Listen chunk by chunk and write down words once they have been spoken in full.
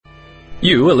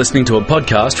You are listening to a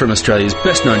podcast from Australia's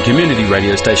best-known community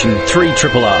radio station,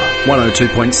 3RRR,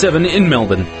 102.7 in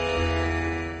Melbourne.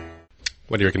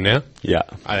 What do you reckon now? Yeah.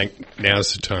 I think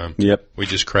now's the time. Yep. We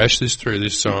just crashed through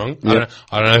this song. Yep.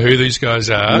 I don't know who these guys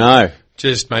are. No.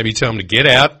 Just maybe tell them to get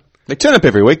out. They turn up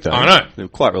every week, though. I know. They're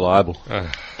quite reliable. The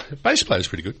bass player's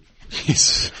pretty good.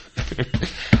 Yes.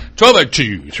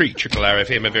 12:02, 3RRR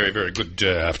FM. A very, very good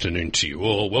afternoon to you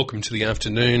all. Welcome to the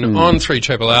afternoon on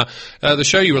 3RRR. The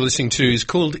show you were listening to is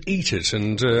called Eat It,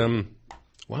 and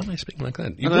why am I speaking like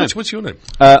that? What's your name?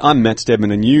 I'm Matt Stedman,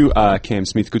 and you are Cam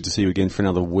Smith. Good to see you again for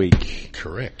another week.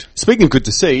 Correct. Speaking of good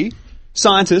to see,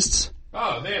 scientists.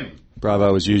 Oh, them.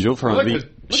 Bravo, as usual. From Look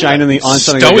Shane and the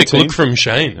Einstein stoic team. look from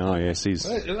Shane. Oh, yes.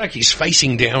 Like he's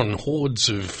facing down hordes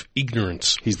of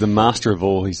ignorance. He's the master of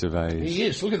all he surveys. He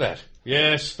is. Look at that.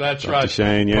 Yes, that's Dr. right.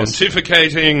 Shane, yes.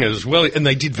 Pontificating as well, and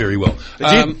they did very well.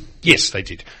 They did? Yes, they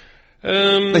did.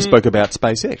 They spoke about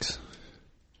SpaceX.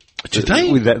 Did they?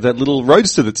 With that little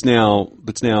roadster that's now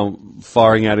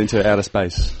firing out into outer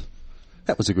space.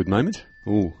 That was a good moment.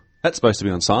 Ooh. That's supposed to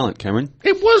be on silent, Cameron.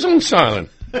 It was on silent.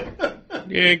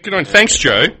 Yeah, good on. Thanks,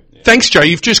 Joe. Thanks, Joe.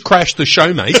 You've just crashed the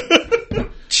show, mate.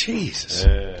 Jesus.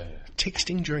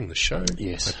 Texting during the show.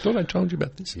 Yes. I thought I told you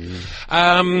about this. Yeah.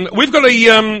 We've got a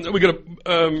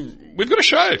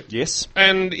show. Yes.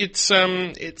 And it's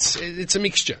a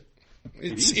mixture.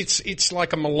 It's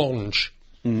like a melange.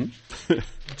 Mm-hmm.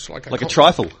 It's like a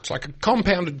trifle. It's like a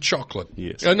compounded chocolate.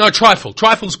 Yes. No, trifle.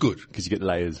 Trifle's good. Because you get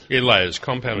layers. Yeah, layers.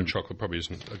 Compounded chocolate probably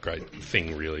isn't a great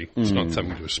thing, really. It's not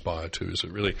something to aspire to, is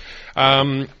it, really?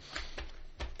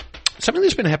 Something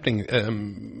that's been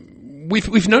happening,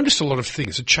 we've noticed a lot of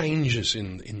things, changes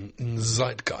in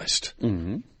zeitgeist.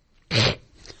 Mm-hmm.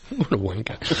 What a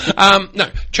wanker. No,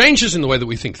 changes in the way that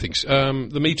we think things.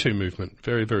 The Me Too movement,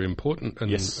 very, very important, and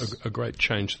yes. a great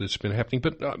change that's been happening.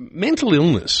 But mental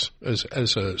illness as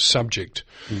a subject,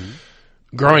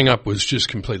 growing up was just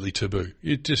completely taboo.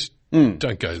 You just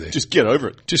don't go there. Just get over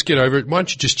it. Just get over it. Why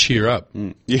don't you just cheer up?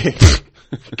 Yeah.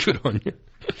 Good on you.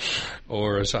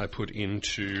 Or as I put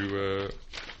into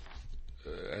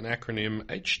an acronym,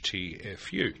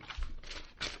 HTFU.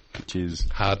 Which is?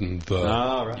 Harden the.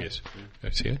 Ah, right. Yes.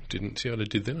 See, didn't see what I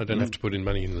did then? I don't have to put in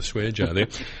money in the swear jar there.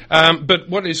 But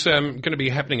what is going to be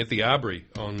happening at the Arbory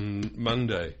on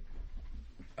Monday?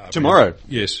 Tomorrow.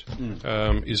 Yes.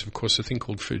 Is, of course, a thing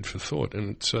called Food for Thought.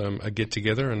 And it's a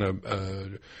get-together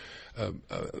and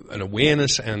an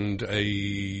awareness and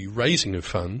a raising of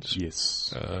funds.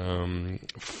 Yes.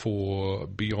 For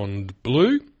Beyond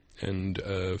Blue and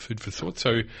Food for Thought.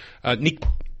 So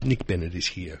Nick Bennett is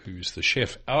here, who's the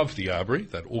chef of the Arbory,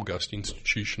 that august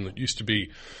institution that used to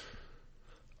be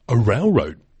a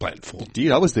railroad platform.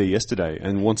 Indeed, I was there yesterday,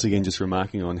 and once again just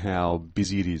remarking on how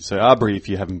busy it is. So Arbory, if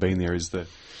you haven't been there, is the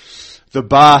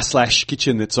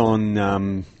bar/kitchen that's on,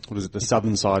 the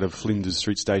southern side of Flinders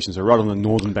Street Station, so right on the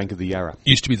northern bank of the Yarra.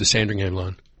 Used to be the Sandringham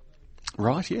line.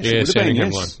 Right, yes. Yeah,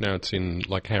 Sandringham line. Yes. Now it's in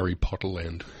like Harry Potter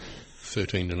land.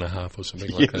 13 and a half or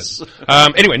something like yes.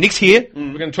 that. Anyway, Nick's here.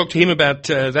 We're going to talk to him about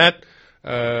that,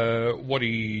 what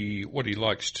he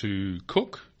likes to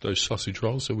cook, those sausage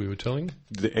rolls that we were telling.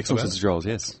 The excellent sausage rolls,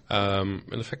 yes. And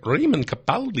in fact, Raymond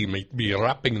Capaldi might be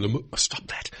wrapping them. Stop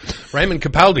that. Raymond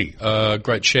Capaldi,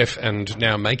 great chef and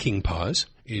now making pies,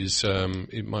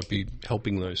 it might be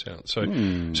helping those out. So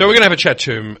we're going to have a chat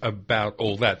to him about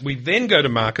all that. We then go to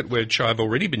market, which I've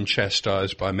already been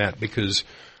chastised by Matt because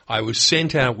I was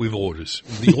sent out with orders.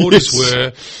 The orders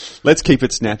were... Let's keep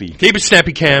it snappy. Keep it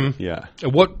snappy, Cam. Yeah.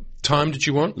 What time did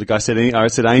you want? Look, I said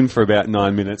aim for about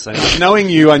 9 minutes. And knowing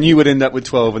you, I knew we'd end up with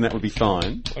 12 and that would be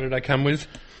fine. What did I come with?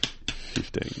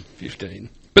 15.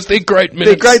 But they're great minutes.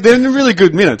 They're great. They're really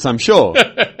good minutes, I'm sure.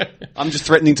 I'm just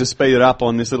threatening to speed it up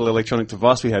on this little electronic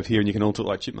device we have here, and you can all talk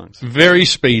like chipmunks. Very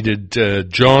speeded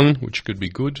John, which could be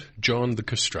good. John the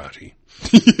Castrati.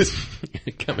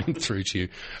 Coming through to you.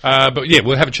 But yeah,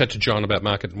 we'll have a chat to John about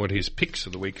market and what his picks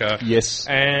of the week are. Yes.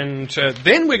 And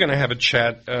then we're going to have a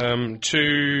chat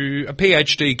to a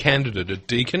PhD candidate at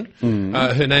Deakin.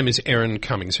 Her name is Erin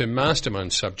Cummings. Her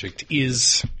mastermind subject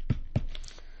is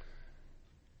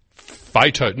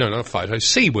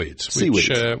seaweeds.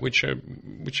 Which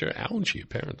are algae,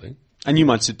 apparently. And you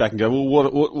might sit back and go, well,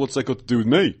 what's that got to do with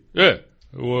me? Yeah.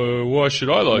 Why should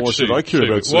I like Why should I care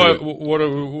about seaweed?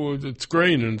 It's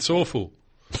green and it's awful.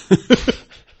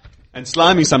 And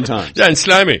slimy sometimes. Yeah, and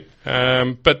slimy.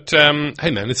 But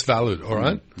hey, man, it's valid, all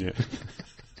right? Yeah.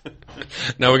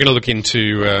 Now we're going to look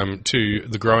into to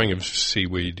the growing of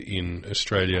seaweed in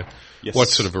Australia. Yes. What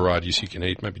sort of varieties you can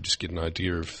eat. Maybe just get an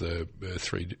idea of the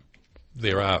three.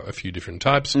 There are a few different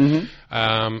types. And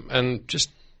just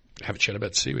have a chat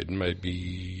about seaweed and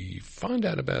maybe find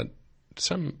out about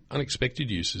some unexpected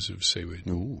uses of seaweed.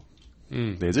 Ooh.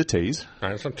 There's a tease. No,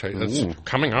 that's not true. That's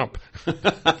coming up.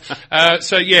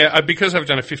 Because I've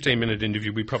done a 15-minute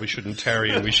interview, we probably shouldn't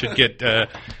tarry, and we should get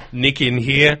Nick in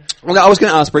here. Well, I was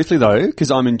going to ask briefly, though,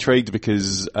 because I'm intrigued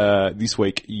because this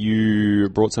week you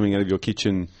brought something out of your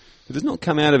kitchen that has not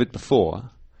come out of it before.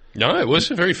 No, it was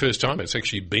the very first time. It's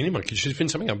actually been in my kitchen. It's been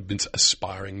something I've been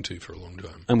aspiring to for a long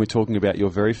time. And we're talking about your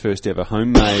very first ever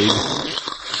homemade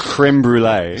creme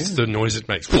brulee. It's the noise it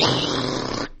makes.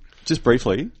 Just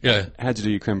briefly, Yeah. how'd you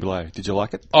do your creme brulee? Did you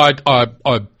like it?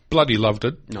 I bloody loved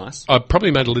it. Nice. I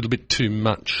probably made a little bit too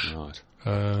much. Right.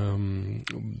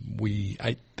 We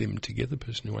ate them together,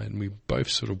 person who ate, and we both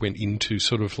sort of went into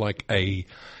sort of like a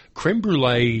creme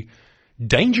brulee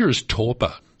dangerous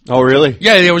torpor. Oh, really?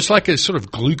 Yeah, there was like a sort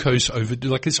of glucose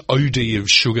like this OD of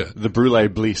sugar. The brulee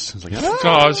bliss. It's like,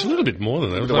 Oh, it's a little bit more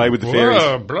than that. It was away like, with the fairies.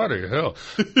 whoa, bloody hell.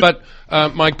 But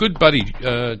my good buddy,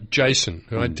 Jason,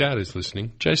 who I doubt is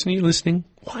listening. Jason, are you listening?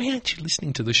 Why aren't you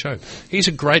listening to the show? He's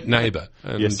a great neighbour.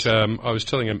 And Yes. I was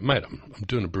telling him, mate, I'm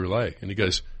doing a brulee. And he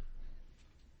goes,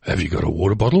 have you got a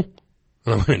water bottle?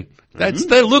 And I went, that's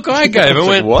the look I gave. I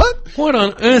went, what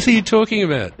on earth are you talking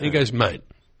about? And he goes, mate,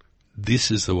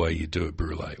 this is the way you do a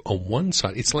brulee. On one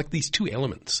side, it's like these two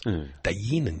elements, the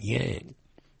yin and yang,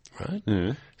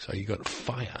 right? So you got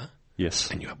fire,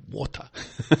 yes. and you have water.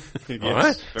 Yes. All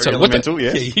right? Very elemental,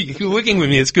 yes. You're working with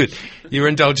me. It's good. You're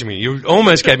indulging me. You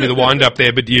almost gave me the wind up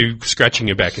there, but you scratching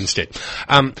your back instead.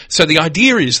 So the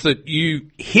idea is that you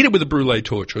hit it with a brulee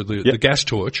torch or the gas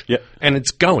torch, and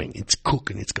it's going. It's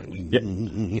cooking. It's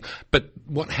going. But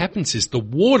what happens is the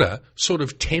water sort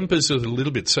of tempers it a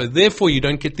little bit, so therefore you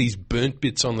don't get these burnt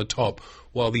bits on the top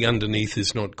while the underneath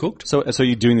is not cooked. So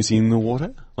you're doing this in the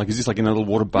water? Like, is this like another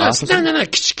water bath?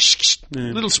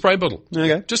 No. Little spray bottle.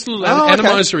 Okay. Just a little okay.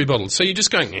 atomizer bottle. So you're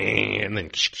just going, and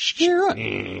then, Yeah, right.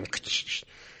 and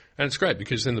it's great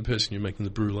because then the person you're making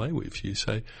the brulee with, you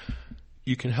say,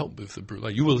 you can help with the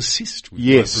brulee. You will assist with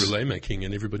Yes. brulee making,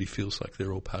 and everybody feels like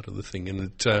they're all part of the thing.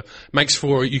 And it makes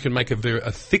for, you can make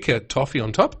a thicker toffee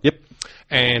on top. Yep.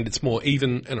 And it's more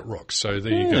even, and it rocks. So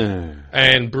there you go.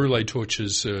 And brulee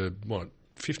torches,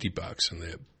 $50, and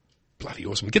they're bloody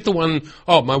awesome. Get the one,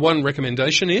 my one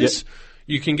recommendation is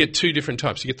you can get two different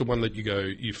types. You get the one that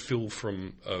you fill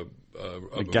from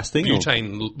a gas thing?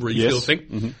 butane refill Yes. thing.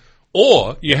 Mm-hmm.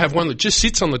 Or you have one that just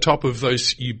sits on the top of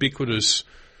those ubiquitous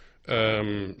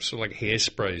sort of like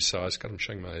hairspray size, God, I'm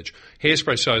showing my age,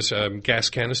 hairspray size gas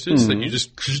canisters that you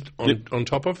just on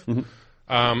top of.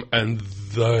 And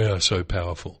they are so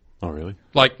powerful. Oh, really?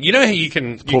 Like, you know how you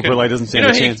can... Poor brulee doesn't stand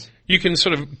a chance. You can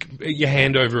sort of your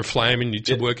hand over a flame and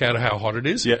to work out how hot it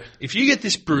is. Yeah. If you get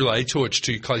this brulee torch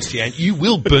too close to your hand, you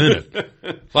will burn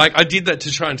it. Like, I did that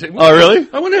to try and take... Oh, really?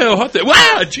 I wonder how hot that...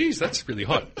 Wow, geez, that's really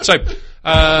hot. So,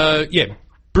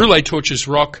 brulee torches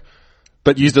rock.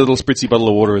 But use the little spritzy bottle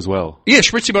of water as well. Yeah,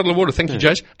 spritzy bottle of water, thank you,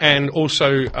 Jase. And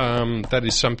also, that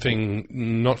is something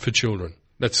not for children.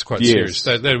 That's quite serious.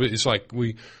 That is like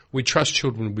we trust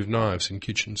children with knives in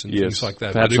kitchens and things like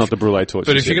that. Perhaps not the brulee torch.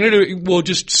 But if you're going to do it, well,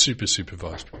 just super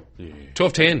supervised.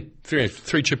 1210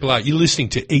 3 Triple R. You're listening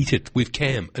to Eat It with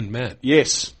Cam and Matt.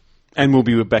 Yes. And we'll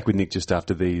be back with Nick just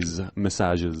after these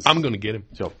massages. I'm going to get him.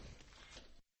 Sure.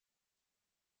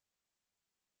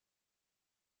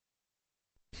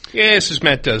 Yes, as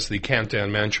Matt does the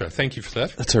countdown mantra. Thank you for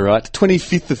that. That's all right.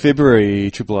 25th of February,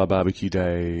 Triple R Barbecue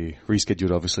Day.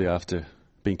 Rescheduled, obviously, after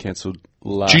being cancelled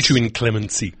last... Due to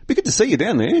inclemency. Be good to see you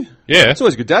down there. Yeah. It's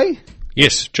always a good day.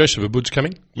 Yes, Joseph Aboud's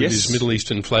coming with Yes. his Middle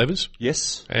Eastern flavours.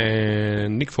 Yes.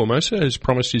 And Nick Formosa has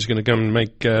promised he's going to go and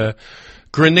make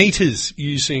granitas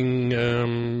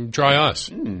using dry ice.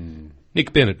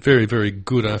 Nick Bennett, very, very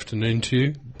good afternoon to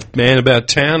you. Man about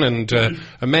town and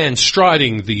a man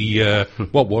striding the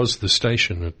what was the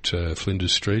station at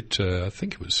Flinders Street. I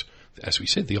think it was, as we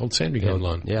said, the old Sandringham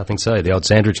line. Yeah, I think so. The old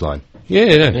Sandridge line.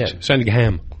 Yeah.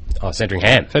 Sandringham. Oh,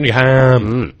 Sandringham.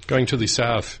 Sandringham. Going to the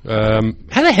south. How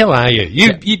the hell are you?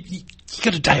 You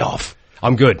got a day off.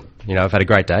 I'm good. You know, I've had a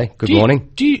great day. Good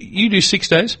morning. Do you do 6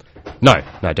 days? No,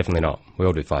 definitely not. We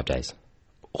all do 5 days.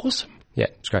 Awesome. Yeah,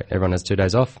 it's great. Everyone has 2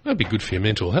 days off. That'd be good for your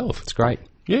mental health. It's great.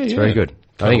 Yeah, It's yeah. very good.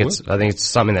 I Can't think it's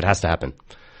something that has to happen.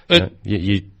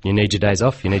 You need your days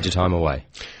off. You need your time away.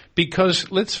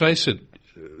 Because let's face it,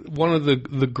 one of the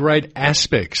great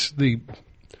aspects, one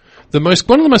of the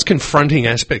most confronting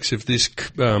aspects of this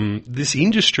this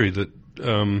industry that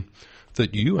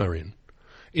you are in,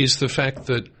 is the fact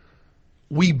that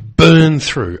we burn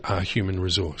through our human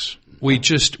resource. We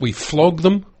flog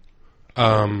them.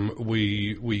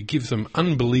 We give them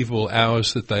unbelievable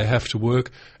hours that they have to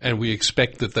work, and we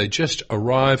expect that they just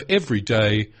arrive every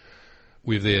day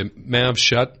with their mouths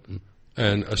shut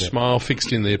and a smile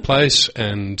fixed in their place,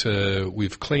 and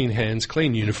with clean hands,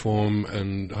 clean uniform,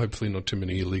 and hopefully not too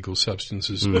many illegal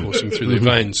substances coursing through their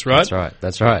veins, right?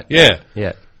 That's right. Yeah.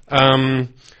 Yeah.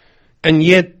 And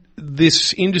yet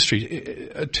this industry,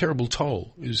 a terrible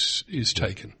toll is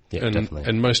taken. Yeah, and, definitely.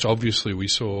 And most obviously we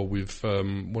saw with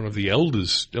one of the elder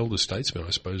statesmen, I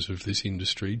suppose, of this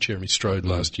industry, Jeremy Strode,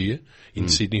 last year in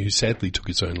Sydney, who sadly took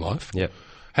his own life. Yep.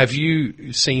 Have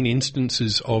you seen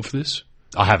instances of this?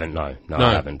 I haven't, no,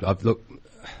 I haven't. Look,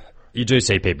 you do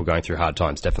see people going through hard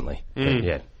times, definitely. But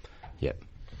yeah.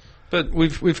 But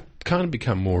we've kind of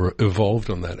become more evolved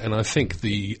on that, and I think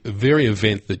the very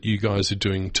event that you guys are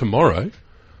doing tomorrow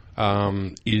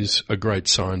is a great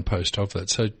signpost of that.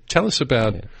 So tell us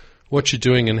about what you're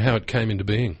doing and how it came into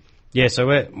being. Yeah, so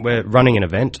we're running an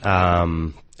event.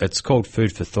 It's called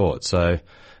Food for Thought. So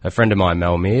a friend of mine,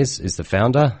 Mel Mears, is the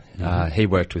founder. He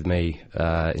worked with me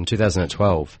in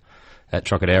 2012 at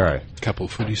Trocadero. A couple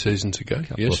of footy seasons ago.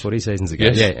 Couple of footy seasons ago.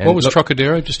 Yes. Yeah. And what was look,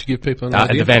 Trocadero, just to give people an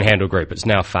idea? the Van Handel Group. It's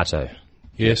now Fato.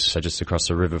 Yes. So just across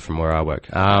the river from where I work.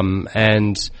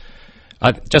 And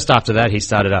just after that, he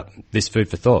started up this Food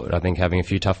for Thought. I think having a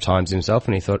few tough times himself,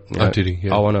 and he thought, did he?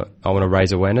 Yeah. I want to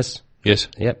raise awareness. Yes.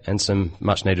 Yep, and some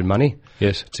much needed money.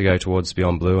 Yes. To go towards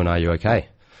Beyond Blue and Are You OK?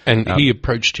 And he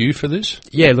approached you for this?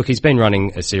 Yeah, look, he's been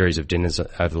running a series of dinners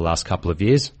over the last couple of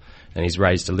years, and he's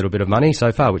raised a little bit of money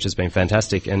so far, which has been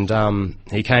fantastic. And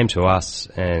he came to us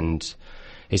and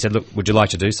he said, look, would you like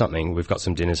to do something? We've got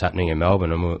some dinners happening in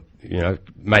Melbourne, and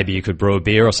maybe you could brew a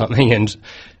beer or something, and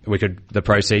the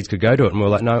proceeds could go to it. And we're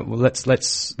like, no, well,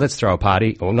 let's throw a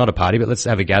party, or not a party, but let's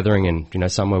have a gathering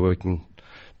and somewhere where we can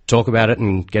talk about it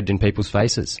and get it in people's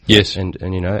faces. Yes. And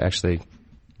actually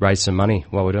raise some money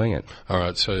while we're doing it. All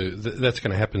right, so that's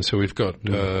going to happen. So we've got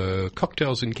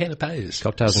cocktails and canapes.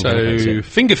 Canapes, yeah.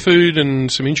 Finger food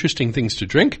and some interesting things to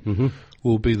drink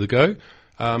will be the go.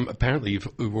 Apparently,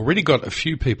 we've already got a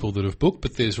few people that have booked,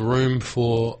 but there's room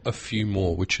for a few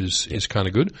more, which is kind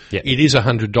of good. Yep. It is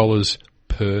 $100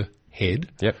 per head.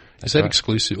 Yep. Is that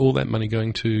exclusive? All that money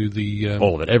going to the...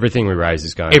 all of it. Everything we raise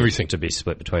is going Everything. to be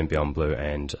split between Beyond Blue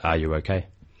and Are You OK?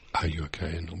 Are You OK?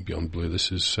 And Beyond Blue,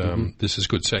 this is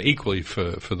good. So equally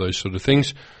for those sort of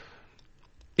things,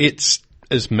 it's,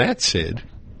 as Matt said,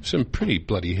 some pretty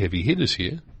bloody heavy hitters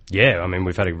here. Yeah, I mean,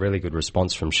 we've had a really good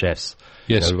response from chefs.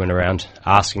 Yes. We went around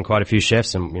asking quite a few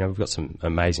chefs, and, we've got some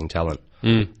amazing talent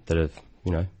that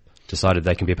have, decided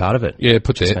they can be a part of it. Yeah,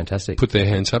 fantastic. Put their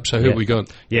hands up. So who have we got?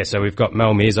 Yeah, so we've got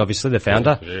Mel Mears, obviously, the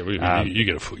founder. Yeah,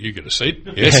 you get a seat.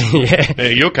 Yes. Yeah.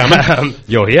 There, you're coming.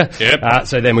 You're here. Yep.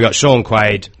 So then we've got Sean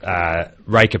Quaid,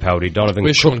 Ray Capaldi, Donovan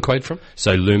Where's Cook. Sean Quaid from?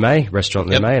 So Lume, Restaurant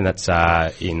Lume, Yep. and that's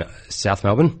in South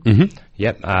Melbourne. Mm-hmm.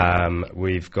 Yep.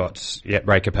 We've got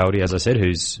Ray Capaldi, as I said,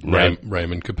 who's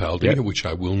Raymond Capaldi, Yep. which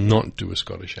I will not do a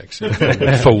Scottish accent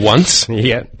for once.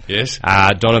 Yeah. Yes.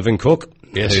 Donovan Cook,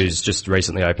 Yes. who's just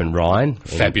recently opened Ryan.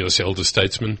 Fabulous elder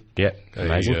statesman. Yeah,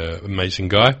 amazing. Amazing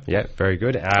guy. Yeah, very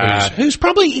good. He's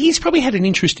probably had an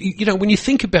interest, when you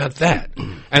think about that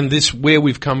and this, where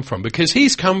we've come from, because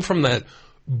he's come from that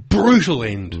brutal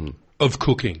end of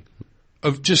cooking,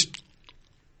 of just,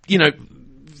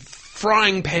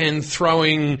 frying pan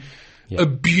throwing,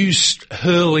 abuse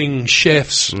hurling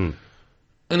chefs.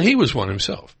 And he was one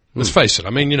himself. Let's face it.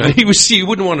 I mean, you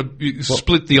wouldn't want to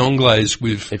split the Anglaise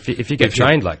with... If you get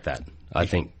trained like that, I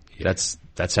think that's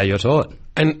how you're taught.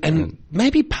 And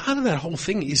maybe part of that whole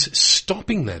thing is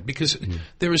stopping that, because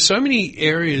there are so many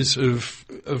areas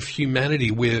of humanity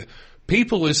where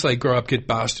people, as they grow up, get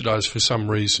bastardized for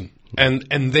some reason. And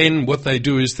then what they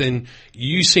do is then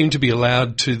you seem to be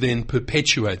allowed to then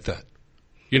perpetuate that.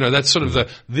 That's sort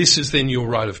of this is then your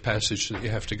rite of passage that you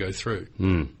have to go through.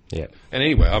 Yeah. And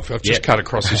anyway, I've just cut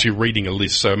across as you're reading a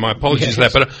list, so my apologies for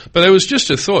that. But there was just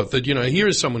a thought that, here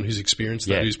is someone who's experienced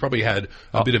that, who's probably had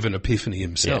a bit of an epiphany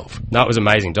himself. Yeah. No, it was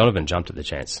amazing. Donovan jumped at the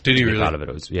chance. Did he to be really? part of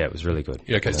it. It was really good.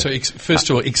 Yeah, okay, so first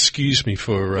of all, excuse me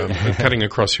for cutting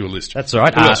across your list. That's all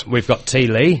right. Who else? We've got T.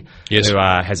 Lee, Yes. who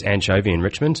has Anchovy in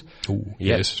Richmond. Ooh,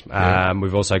 Yep. yes.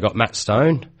 We've also got Matt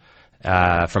Stone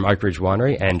from Oak Ridge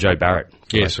Winery, and Joe Barrett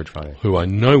from Yes, Oak Ridge Winery. who I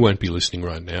know won't be listening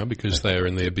right now because they are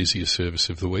in their busiest service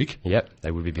of the week. Yep, they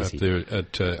would be busy. Up there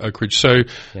at Oak Ridge. So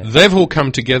they've all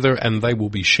come together and they will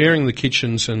be sharing the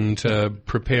kitchens and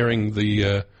preparing the...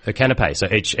 A canapé. So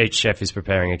each chef is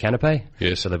preparing a canapé.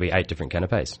 Yes. So there'll be 8 different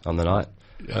canapés on the night.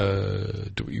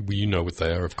 you know what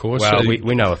they are, of course. Well,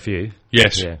 we know a few.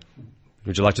 Yes. Yeah.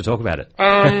 Would you like to talk about it?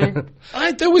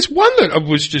 There was one that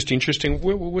was just interesting.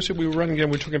 Where was it we were running down?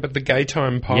 We were talking about the Gay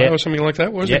Time Pie or something like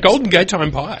that. What was it? Golden Gay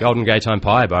Time Pie. Golden Gay Time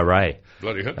Pie by Ray.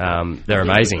 Bloody hell. They're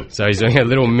amazing. So he's doing a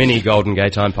little mini golden gay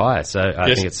time pie. So I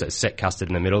Yes. think it's a set custard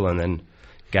in the middle and then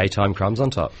gay time crumbs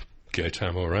on top. Go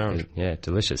time all round Yeah,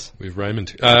 delicious. with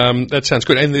Raymond. That sounds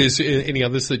good. And there's any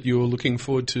others that you're looking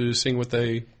forward to seeing what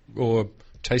they, or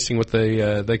tasting what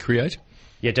they create?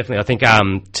 Yeah, definitely. I think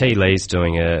T. Lee's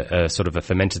doing a sort of a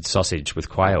fermented sausage with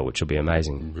quail, which will be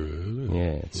amazing. Really?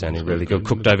 Yeah, it's sounding really good.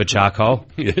 Cooked over charcoal.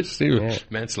 Yes, Yeah.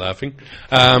 Matt's laughing.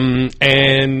 And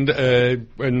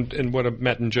what are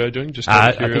Matt and Joe doing? Just out I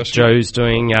of think curiosity. Joe's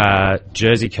doing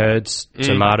Jersey curds,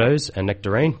 tomatoes, and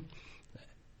nectarine.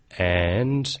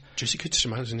 And Jersey curds,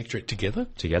 tomatoes, and nectarine together.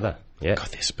 together. Yeah. God,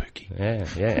 they're spooky. Yeah,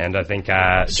 yeah. And I think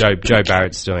Joe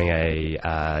Barrett's doing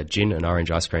a gin and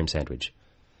orange ice cream sandwich.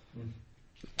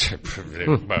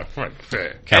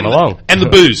 Come along. And the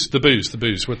booze.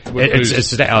 What booze?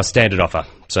 It's our standard offer,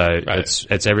 so Right.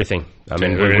 it's everything. I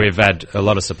mean, we've had a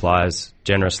lot of suppliers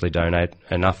generously donate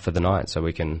enough for the night, so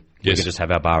we can just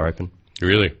have our bar open.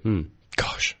 Really?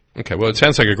 Gosh. Okay, well, it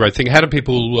sounds like a great thing. How do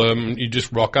people, you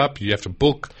just rock up, you have to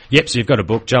book? Yep. So you've got to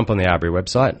book. Jump on the Arbury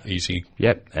website. Easy.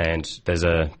 Yep, and there's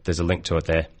a link to it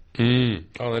there.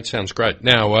 Oh, that sounds great.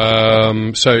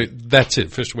 Now, so that's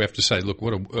it. First, we have to say, look,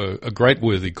 what a great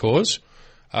worthy cause.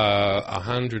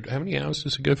 100, how many hours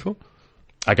does it go for?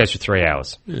 It goes for 3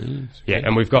 hours. Yeah,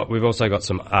 and we've also got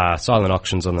some silent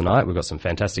auctions on the night. We've got some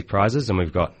fantastic prizes, and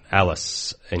we've got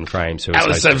Alice in frames. Who is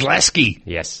Alice hosting. Zavlasky.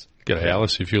 Yes. G'day,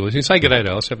 Alice, if you're listening. Say g'day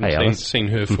to Alice. Hey, Haven't Alice. seen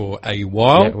her for a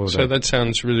while, Yeah, well so done. that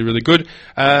sounds really, really good.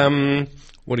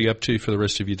 What are you up to for the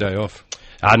rest of your day off?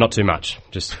 Not too much.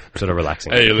 Just sort of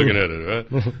relaxing. Hey, you're looking at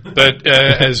it, right? But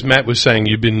as Matt was saying,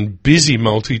 you've been busy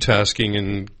multitasking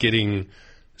and getting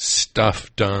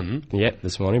stuff done. Yep,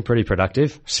 this morning, pretty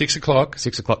productive. 6 o'clock.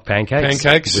 6 o'clock pancakes.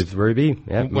 Pancakes? With Ruby.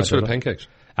 Yeah, What sort of pancakes?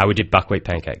 We did buckwheat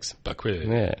pancakes. Buckwheat.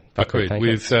 Yeah, Buckwheat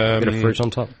pancakes. with bit of fruit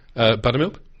on top.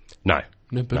 buttermilk. No.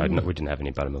 No buttermilk? We didn't have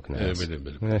any buttermilk in the house. We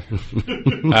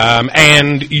did.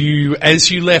 And you, as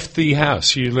you left the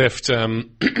house, you left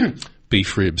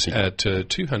beef ribs at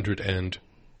 200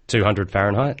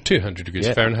 Fahrenheit. 200 degrees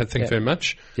Yeah. Fahrenheit. Thank you very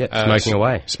much. Yep, smoking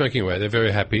away. Smoking away. They're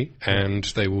very happy, and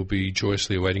they will be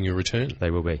joyously awaiting your return.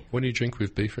 They will be. What do you drink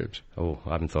with beef ribs? Oh,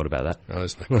 I haven't thought about that. Oh,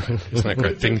 isn't that great? Isn't that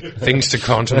great? Things to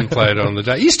contemplate on the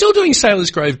day. You're still doing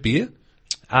Sailor's Grave beer?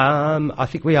 I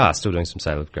think we are still doing some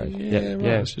Sailor Grave. Yeah,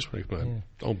 right. It's just what my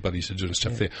old buddies are doing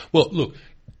stuff there. Well, look,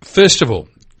 first of all,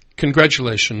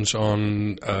 congratulations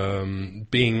on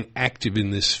being active in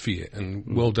this sphere,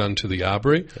 and well done to the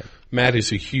Arbury. Yeah. Matt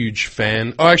is a huge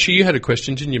fan. Oh, actually, you had a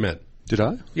question, didn't you, Matt? Did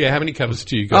I? Yeah, how many covers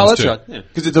do you guys Oh, that's do? right.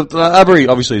 Because the Arbury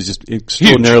obviously is just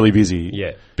extraordinarily busy.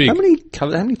 Yeah. Big. How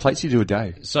many plates do you do a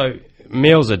day? So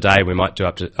meals a day we might do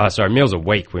up to, meals a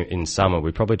week in summer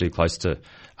we probably do close to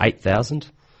 8,000.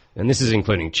 And this is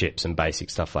including chips and basic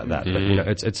stuff like that.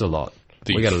 But, it's a lot.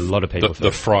 We get a lot of people.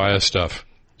 The fryer stuff.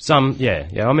 Some, yeah.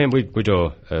 I mean, we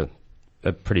do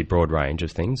a pretty broad range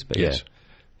of things, but Yes.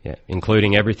 yeah,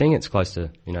 including everything, it's close to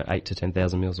 8 to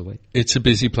 10,000 meals a week. It's a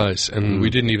busy place, and we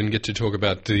didn't even get to talk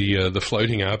about the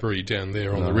floating Arbury down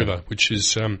there on the river, which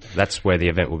is That's where the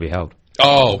event will be held.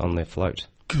 oh, On their float.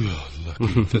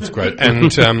 lucky. That's great.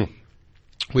 And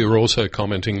we were also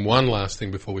commenting, one last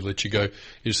thing before we let you go,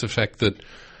 is the fact that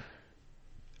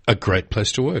a great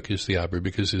place to work is the Arbury,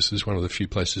 because this is one of the few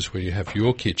places where you have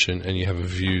your kitchen and you have a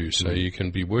view, so you can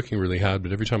be working really hard,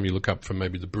 but every time you look up from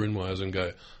maybe the Brunwires and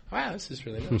go, wow, this is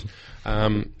really nice.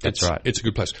 That's right. It's a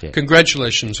good place. Yeah.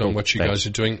 Congratulations on what you Thanks. guys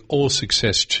are doing. All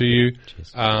success to you.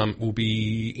 We'll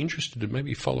be interested to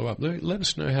maybe follow up. Let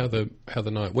us know how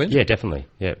the night went. Yeah, definitely.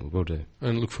 Yeah, we'll do.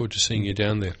 And look forward to seeing you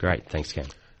down there. Great. Thanks, Cam.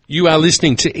 You are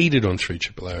listening to Eat It on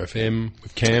 3RRR FM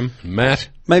with Cam and Matt.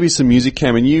 Maybe some music,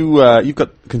 Cam, and you've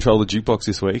got control of the jukebox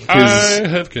this week. 'cause I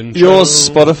have control. your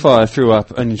Spotify threw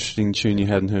up an interesting tune you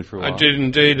hadn't heard for a while. I did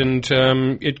indeed, and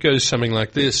it goes something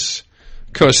like this.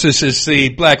 Of course, this is the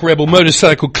Black Rebel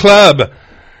Motorcycle Club,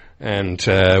 and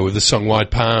with the song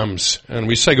White Palms. And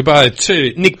we say goodbye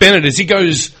to Nick Bennett as he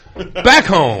goes back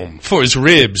home for his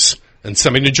ribs and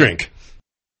something to drink.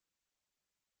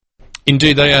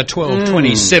 Indeed, they are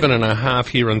 12:27 and a half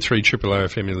here on 3RRR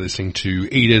FM. You're listening to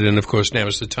Eat It, and of course now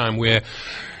is the time where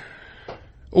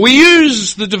we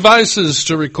use the devices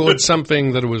to record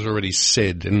something that was already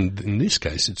said, and in this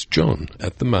case it's John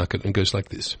at the market, and goes like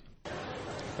this.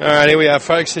 All right, here we are,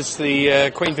 folks. It's the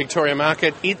Queen Victoria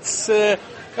Market. It's a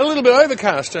little bit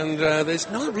overcast, and there's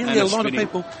not really a lot of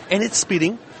people, and it's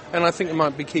spitting, and I think it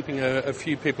might be keeping a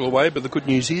few people away, but the good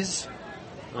news is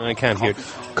I can't hear it.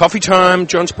 Coffee time.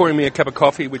 John's pouring me a cup of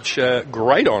coffee, which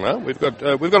great honour. We've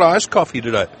got iced coffee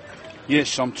today.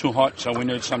 Yes, I'm too hot, so we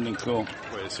need something cool.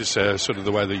 Is this sort of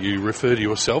the way that you refer to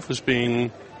yourself as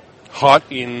being Hot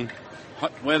in...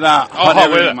 Hot weather, hot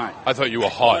everything, mate. I thought you were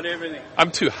hot. Hot everything.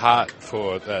 I'm too hot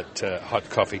for that hot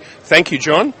coffee. Thank you,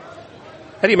 John.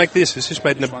 How do you make this? Is this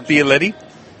made in a Bialetti?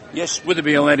 Yes, with a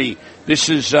Bialetti. This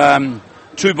is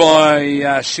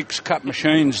 2x6 cup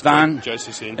machines done.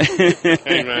 Joseph's in. Here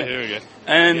we go.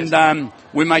 And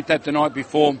we make that the night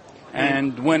before.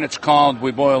 And when it's cold,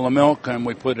 we boil the milk and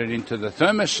we put it into the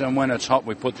thermos. And when it's hot,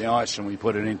 we put the ice and we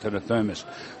put it into the thermos.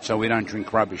 So we don't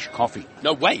drink rubbish coffee.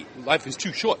 No, wait. Life is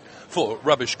too short for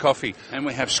rubbish coffee. And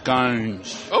we have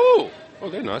scones. Oh,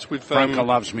 they're nice. Franca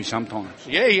loves me sometimes.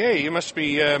 Yeah. You must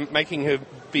be making her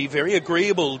be very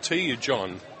agreeable to you,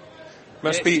 John.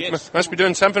 Must be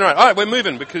doing something right. All right, we're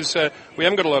moving because we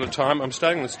haven't got a lot of time. I'm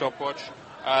starting the stopwatch.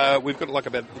 We've got we're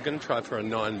going to try for a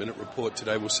 9-minute report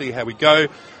today. We'll see how we go.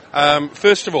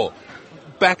 First of all,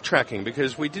 backtracking,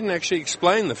 because we didn't actually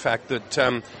explain the fact that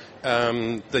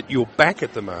that you're back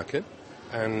at the market,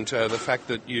 and the fact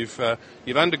that you've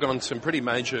undergone some pretty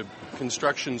major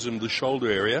constructions in the shoulder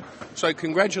area. So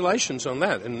congratulations on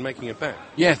that and making it back.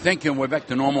 Yeah, thank you. We're back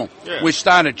to normal. Yeah. We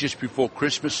started just before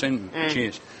Christmas, and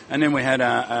cheers. And then we had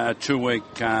a 2-week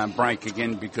break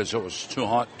again because it was too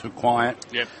hot, too quiet.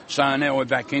 Yep. So now we're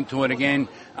back into it again.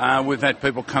 We've had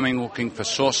people coming looking for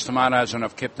sauce tomatoes, and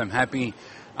I've kept them happy,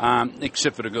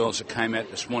 except for the girls that came out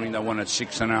this morning. They wanted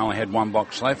 6 and I only had 1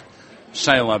 box left.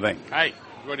 C'est la vie. Hey,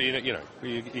 what do you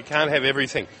you can't have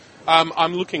everything.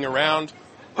 I'm looking around.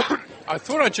 I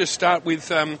thought I'd just start with,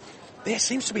 there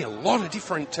seems to be a lot of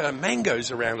different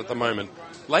mangoes around at the moment.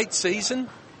 Late season.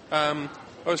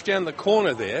 I was down the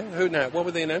corner there. What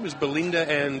were their names? It was Belinda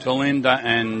and...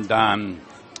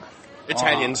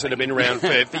 Italians that have been around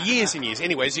for years and years.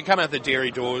 Anyways, you come out the dairy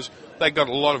doors. They've got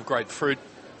a lot of great fruit.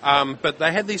 But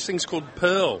they had these things called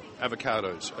pearl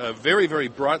avocados. Very, very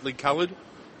brightly coloured.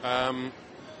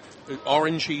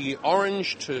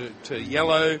 Orange to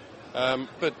yellow.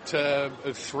 But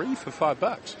 3 for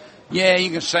 $5. Yeah,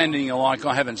 you can say anything you like.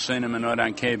 I haven't seen them and I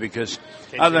don't care because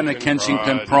other than the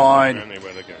Kensington Pride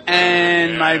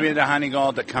and maybe the Honey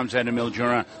Gold that comes out of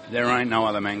Mildura, there ain't no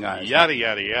other mangoes. Yada,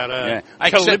 yada, yada. Yeah.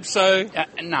 Calypso?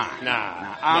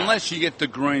 Nah. Unless you get the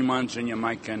green ones and you're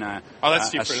making a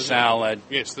salad.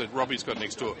 Yes, that Robbie's got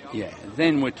next door. Yeah,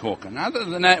 then we're talking. Other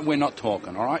than that, we're not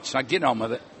talking, all right? So get on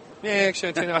with it. Yeah,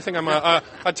 actually,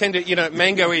 I tend to,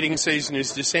 mango eating season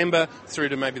is December through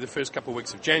to maybe the first couple of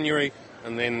weeks of January,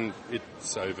 and then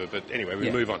it's over. But anyway, we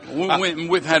move on.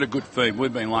 We've had a good feed.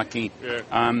 We've been lucky. Yeah.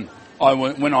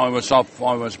 When I was off,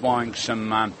 I was buying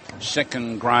some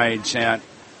second grades out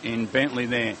in Bentley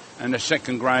there, and the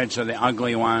second grades are the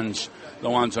ugly ones, the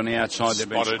ones on the outside. They've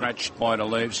been scratched by the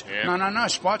leaves. Yeah. No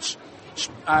spots.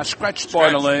 Scratched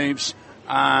by the leaves.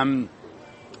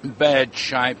 Bad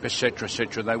shape, etc.,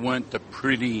 etc. They weren't the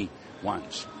pretty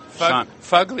ones.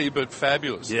 Fugly but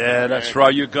fabulous. Yeah, that's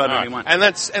right. You got it. And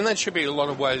that should be a lot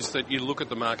of ways that you look at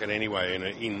the market anyway.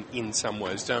 In some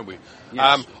ways, don't we?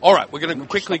 Yes. All right, we're going to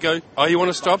quickly go. Oh, you want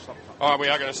to stop? All right, we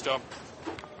are going to stop.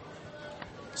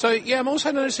 So yeah, I'm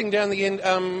also noticing down the end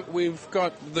we've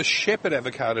got the Shepherd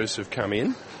avocados have come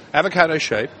in, avocado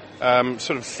shape,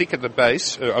 sort of thick at the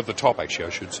base, at the top actually I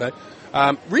should say.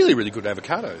 Really, really good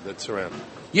avocado that's around.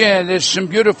 Yeah, there's some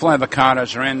beautiful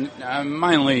avocados around,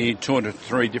 mainly 2 or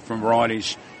 3 different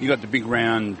varieties. You got the big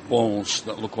round balls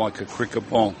that look like a cricket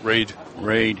ball. Reed.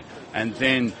 And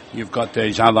then you've got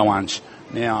these other ones.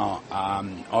 Now,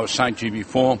 I was saying to you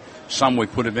before, some we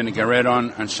put a vinaigrette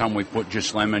on and some we put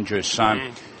just lemon juice. So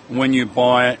when you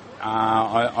buy it,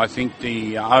 I think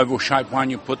the oval-shaped one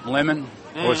you put lemon,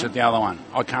 or is it the other one?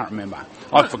 I can't remember.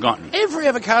 I've forgotten. Every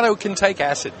avocado can take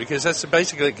acid because that's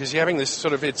basically because you're having this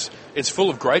sort of it's full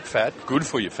of great fat, good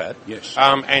for your fat. Yes.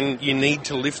 And you need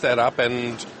to lift that up,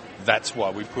 and that's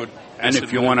why we put. And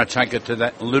if you want to take it to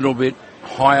that little bit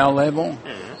higher level,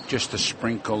 just a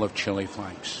sprinkle of chili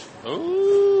flakes.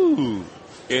 Ooh,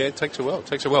 yeah, it takes a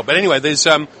while. But anyway, there's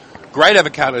great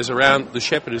avocados around. The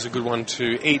Shepherd is a good one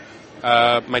to eat.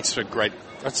 Makes it a great.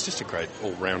 It's just a great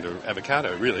all-rounder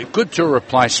avocado, really. Good to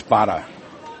replace butter.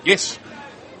 Yes,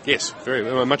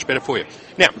 very much better for you.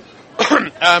 Now,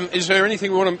 is there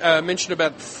anything we want to mention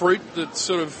about fruit that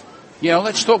sort of... Yeah,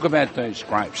 let's talk about these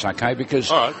grapes, okay?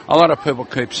 Because a lot of people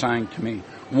keep saying to me,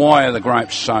 why are the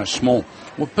grapes so small?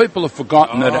 Well, people have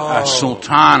forgotten that a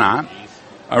sultana,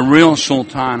 a real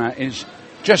sultana, is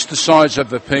just the size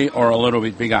of a pea or a little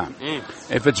bit bigger.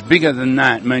 If it's bigger than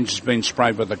that, it means it's been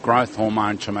sprayed with a growth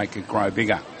hormone to make it grow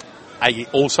bigger.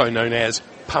 Also known as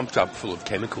pumped up full of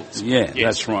chemicals. Yeah, yes,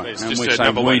 that's right. It's and just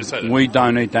we say we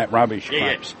don't eat that rubbish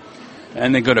grapes.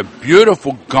 And they've got a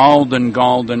beautiful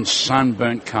golden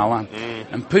sunburnt colour.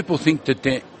 And people think that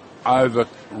they're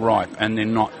overripe, and they're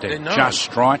not. They're not.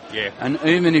 just right. Yeah. And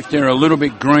even if they're a little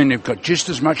bit green, they've got just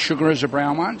as much sugar as the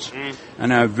brown ones,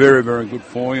 and they're very, very good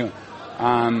for you.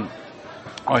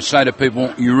 I say to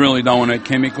people, you really don't want to eat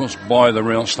chemicals, buy the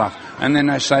real stuff. And then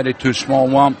they say they're too small.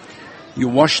 Well, you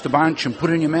wash the bunch and put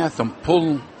it in your mouth and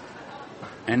pull.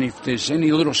 And if there's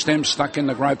any little stems stuck in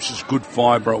the grapes, it's good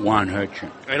fibre, it won't hurt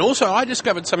you. And also, I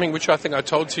discovered something which I think I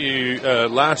told to you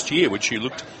last year, which you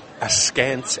looked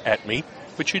askance at me,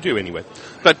 which you do anyway.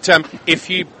 But if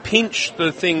you pinch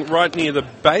the thing right near the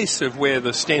base of where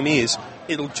the stem is,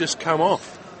 it'll just come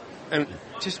off. And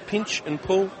just pinch and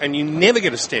pull, and you never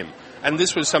get a stem. And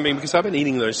this was something, because I've been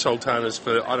eating those sultanas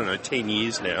for, 10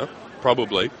 years now,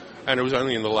 probably, and it was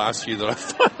only in the last year that I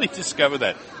finally discovered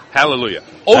that. Hallelujah.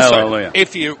 Also, Hallelujah.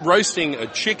 if you're roasting a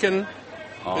chicken,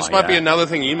 this might be another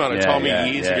thing you might have told me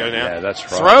years ago now. Yeah, that's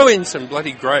right. Throw in some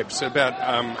bloody grapes about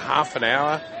half an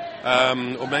hour,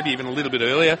 or maybe even a little bit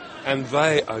earlier, and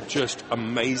they are just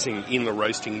amazing in the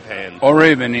roasting pan. Or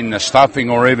even in the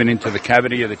stuffing, or even into the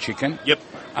cavity of the chicken. Yep.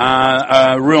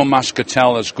 Real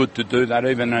muscatel is good to do that,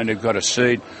 even though they've got a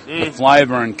seed. The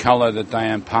flavour and colour that they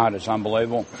impart is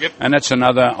unbelievable. Yep. And that's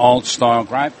another old-style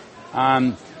grape.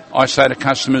 I say to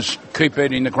customers, keep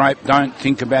eating the grape. Don't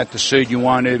think about the seed. You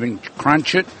won't even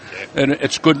crunch it.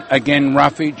 It's good, again,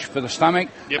 roughage for the stomach.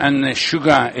 And the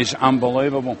sugar is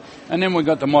unbelievable. And then we've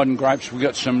got the modern grapes. We've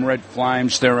got some red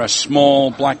flames. They're a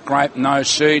small black grape, no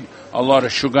seed, a lot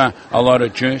of sugar, a lot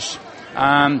of juice.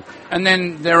 And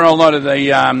then there are a lot of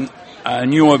the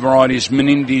newer varieties,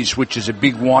 Menindis, which is a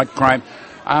big white grape.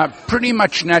 Pretty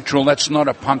much natural. That's not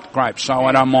a pumped grape, so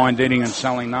I don't mind eating and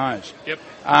selling those. Yep.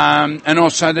 And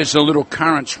also there's the little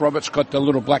currants. Robert's got the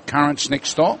little black currants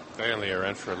next door. They're only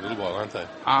around for a little while, aren't they?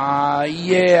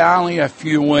 Yeah, only a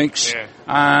few weeks. Yeah.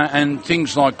 And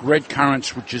things like red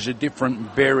currants, which is a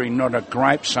different berry, not a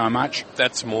grape so much.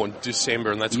 That's more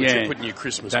December, and that's what you put in your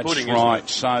Christmas pudding, That's right. isn't it?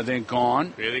 So they're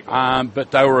gone. Yeah, they're gone. But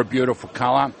they were a beautiful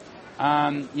colour.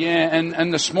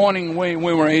 And this morning we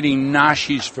were eating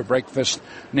nashis for breakfast.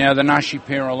 Now, the nashi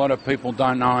pear, a lot of people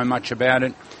don't know much about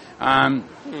it.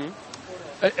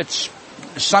 It's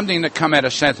something that come out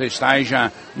of Southeast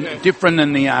Asia, different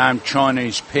than the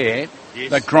Chinese pear.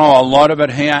 Yes. They grow a lot of it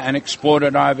here and export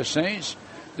it overseas.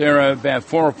 There are about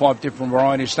 4 or 5 different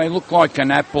varieties. They look like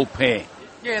an apple pear.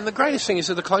 Yeah, and the greatest thing is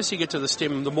that the closer you get to the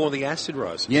stem, the more the acid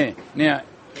rises. Yeah. Now,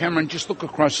 Cameron, just look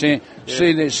across there. Yeah.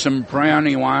 See, there's some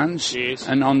browny ones,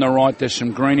 and on the right there's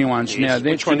some greeny ones. Now,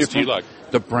 which ones do you like?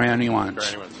 The browny ones.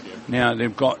 Browny ones, Now,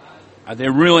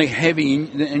 they're really heavy,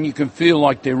 and you can feel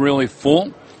like they're really full.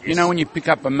 Yes. You know, when you pick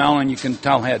up a melon, you can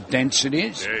tell how dense it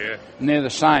is. Yeah. And they're the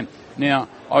same. Now,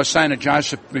 I was saying to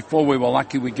Joseph, before we were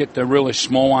lucky, we get the really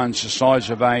small ones, the size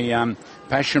of a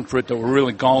passion fruit, that were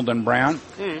really golden brown,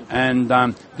 and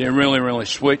they're really, really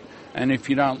sweet. And if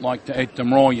you don't like to eat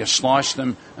them raw, you slice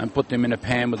them and put them in a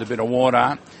pan with a bit of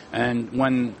water. And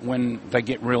when they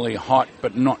get really hot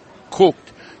but not cooked,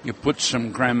 you put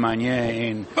some Grand Marnier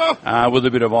in with a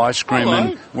bit of ice cream,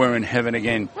 and we're in heaven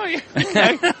again. Oh, yeah.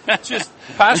 Okay. Just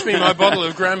pass me my bottle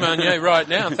of Grand Marnier right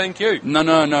now. Thank you.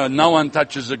 No one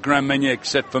touches a Grand Marnier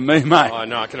except for me, mate. Oh,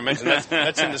 no, I can imagine.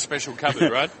 That's in the special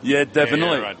cupboard, right? Yeah,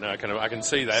 definitely. Yeah, right. No, I can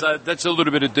see that. So that's a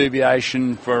little bit of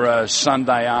deviation for a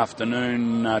Sunday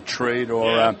afternoon treat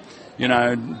or,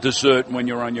 dessert when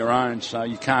you're on your own. So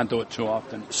you can't do it too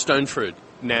often. Stone fruit.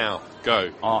 Now. Go.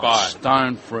 Buy.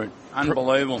 Stone fruit.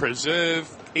 Unbelievable. Preserve,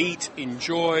 eat,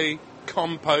 enjoy,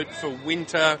 compote for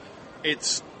winter.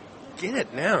 Get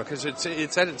it now, because it's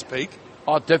at its peak.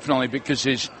 Oh, definitely, because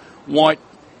there's white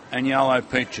and yellow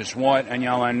peaches, white and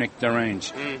yellow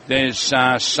nectarines. There's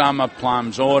summer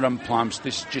plums, autumn plums.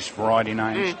 This is just variety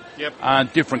names.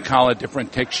 Different colour,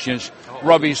 different textures.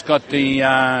 Robbie's got the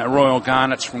Royal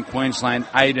Garnets from Queensland,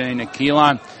 18 a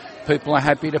kilo. People are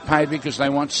happy to pay because they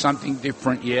want something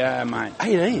different. Yeah, mate.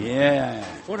 18? Yeah.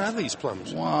 What are these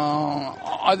plums? Well,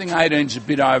 I think 18's a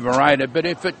bit overrated, but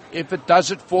if it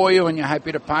does it for you and you're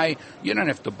happy to pay, you don't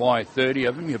have to buy 30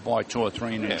 of them. You buy 2 or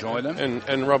 3 and enjoy them.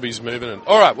 And Robbie's moving it.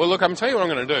 All right, well, look, I'm going to tell you what I'm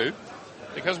going to do,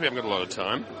 because we haven't got a lot of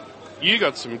time. You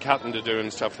got some cutting to do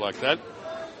and stuff like that.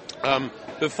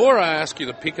 Before I ask you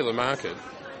the pick of the market,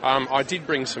 I did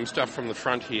bring some stuff from the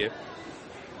front here.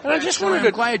 And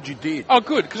I'm glad you did. Oh,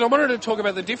 good, because I wanted to talk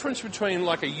about the difference between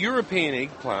like a European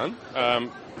eggplant,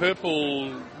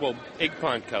 purple,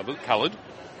 eggplant coloured,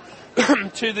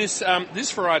 to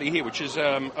this variety here, which is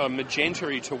a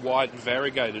magenta to white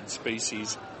variegated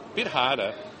species, a bit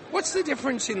harder. What's the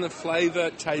difference in the flavour,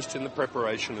 taste, and the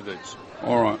preparation of these?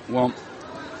 All right, well,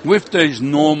 with these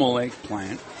normal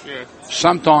eggplant,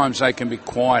 sometimes they can be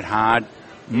quite hard.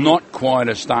 not quite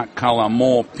a dark colour,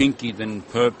 more pinky than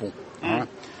purple. All right?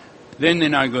 Then they're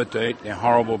no good to eat. They're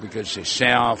horrible because they're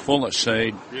sour, full of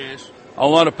seed. Yes. A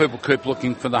lot of people keep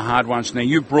looking for the hard ones. Now,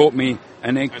 you brought me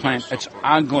an eggplant. It's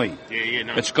ugly.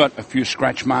 No. It's got a few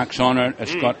scratch marks on it.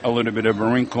 It's got a little bit of a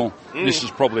wrinkle. This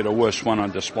is probably the worst one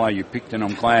on display you picked, and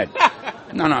I'm glad.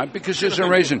 No, because there's a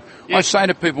reason. I say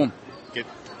to people,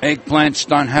 eggplants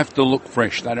don't have to look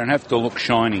fresh. They don't have to look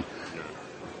shiny.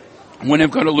 When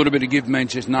they've got a little bit of give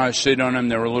means there's no seed on them,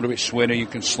 they're a little bit sweeter, you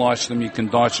can slice them, you can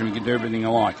dice them, you can do everything you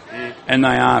like. And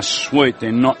they are sweet,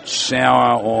 they're not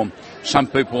sour or some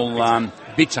people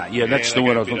bitter. Yeah, that's the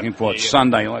word I was looking for. It's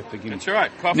Sunday, you'll have to give me. That's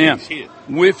right, coffee's Now, here.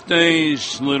 with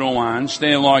these little ones,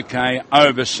 they're like a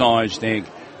oversized egg.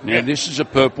 Now, this is a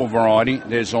purple variety.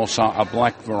 There's also a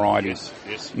black variety.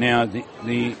 Yes. Now,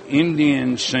 the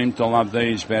Indians seem to love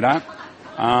these better.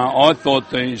 I thought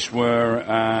these were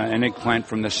an eggplant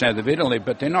from the south of Italy,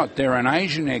 but they're not. They're an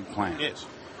Asian eggplant. Yes.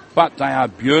 But they are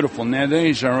beautiful. Now,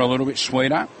 these are a little bit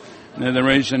sweeter. Now, the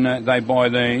reason that they buy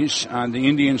these, the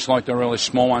Indians like the really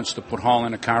small ones to put whole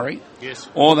in a curry. Yes.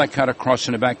 Or they cut across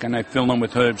in the back and they fill them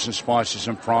with herbs and spices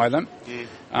and fry them.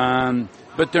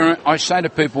 But I say to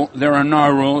people, there are no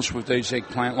rules with these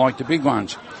eggplant like the big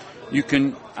ones. You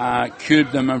can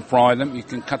cube them and fry them. You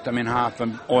can cut them in half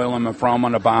and oil them and fry them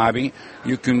on a barbie.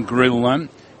 You can grill them.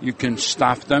 You can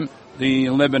stuff them. The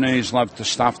Lebanese love to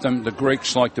stuff them. The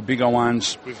Greeks like the bigger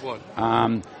ones. With what?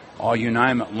 You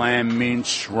name it. Lamb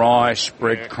mince, rice,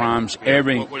 breadcrumbs,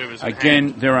 everything. Whatever's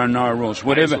Again, there are no rules.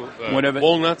 Whatever.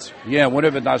 Walnuts? Yeah,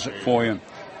 whatever does it for you.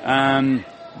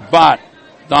 But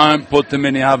don't put them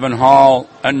in the oven hole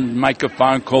and make a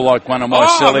phone call like one of my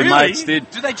silly mates did.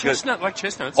 Do they chestnut like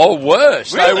chestnuts? Oh,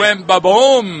 worse. Really? They went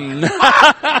ba-boom.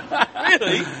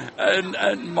 Really?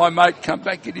 And my mate come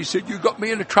back and he said, you got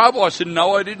me into trouble. I said,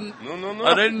 no, I didn't. No.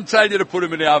 I didn't tell you to put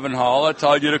them in the oven hole. I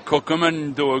told you to cook them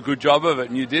and do a good job of it.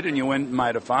 And you did, and you went and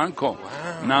made a phone call.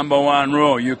 Wow. Number one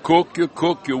rule, you cook, you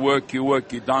work,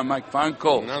 you don't make phone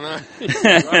calls. No.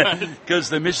 Because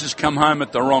the missus come home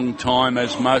at the wrong time,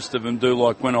 as most of them do,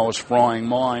 like when I was frying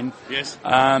mine. Yes.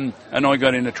 And I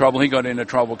got into trouble. He got into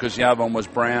trouble because the oven was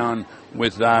brown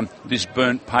with this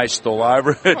burnt paste all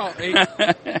over it. Well,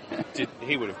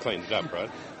 he would have cleaned it up, right?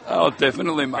 Oh,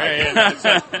 definitely, mate.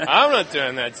 I'm not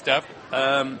doing that stuff.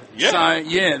 So,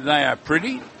 they are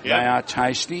pretty, they are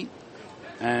tasty,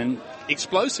 and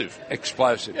Explosive.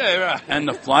 explosive. Yeah, right. And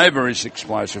the flavour is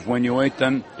explosive. When you eat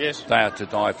them, Yes. they are to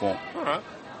die for. All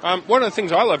right. One of the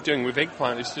things I love doing with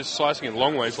eggplant is just slicing it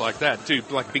long ways like that, do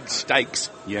like big steaks,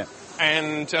 Yeah.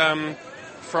 and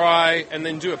fry, and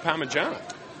then do a Parmigiana.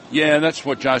 Yeah, that's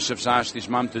what Joseph's asked his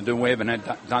mum to do. We haven't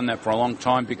done that for a long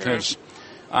time because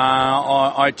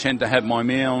I tend to have my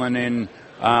meal and then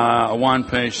one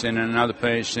piece and another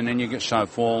piece, and then you get so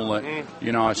full that,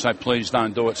 I say, please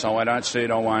don't do it, so I don't see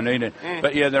it, I won't eat it.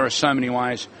 But yeah, there are so many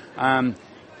ways.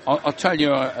 I'll tell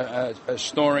you a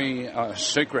story, a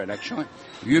secret actually.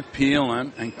 You peel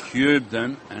them and cube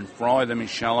them and fry them in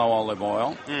shallow olive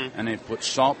oil and then put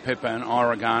salt, pepper and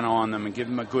oregano on them and give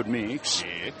them a good mix.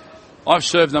 Yeah. I've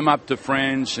served them up to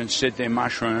friends and said they're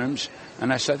mushrooms, and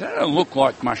they say they don't look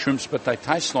like mushrooms, but they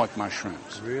taste like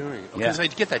mushrooms. Really? Yeah. Because they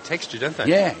get that texture, don't they?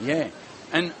 Yeah.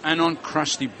 And on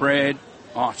crusty bread,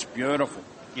 it's beautiful.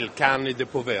 Il carne de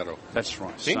povero. That's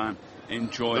right. See? So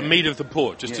enjoy The it. meat of the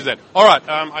poor. Just Yeah. do that. All right.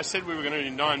 I said we were going to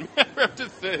do 9. We're up to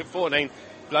 14.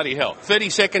 Bloody hell.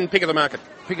 30-second pick of the market.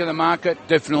 Pick of the market,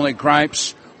 definitely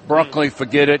grapes. Broccoli,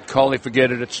 forget it. Collie,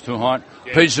 forget it. It's too hot.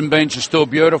 Yeah. Peas and beans are still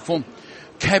beautiful.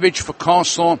 Cabbage for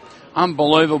coleslaw.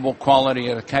 Unbelievable quality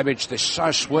of the cabbage. They're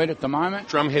so sweet at the moment.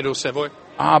 Drumhead or Savoy?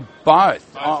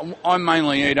 Both. I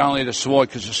mainly eat only the Savoy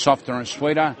because it's softer and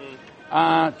sweeter.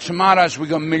 Tomatoes, we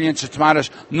got millions of tomatoes.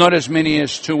 Not as many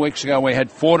as 2 weeks ago. We had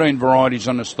 14 varieties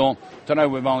on the store. Today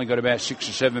we've only got about 6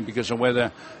 or 7 because the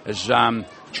weather has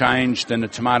changed and the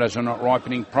tomatoes are not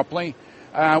ripening properly.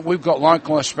 We've got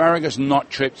local asparagus, not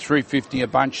cheap, $3.50 a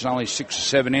bunch. There's only 6 or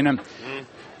 7 in them.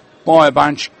 Buy a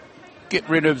bunch. Get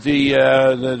rid of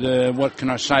the what can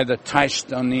I say, the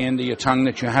taste on the end of your tongue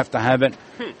that you have to have it.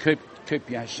 Keep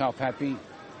yourself happy.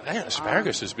 Man,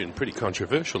 asparagus has been pretty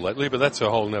controversial lately, but that's a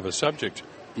whole other subject.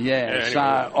 Yeah, so,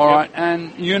 anyway. all right,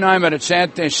 and you name it, it's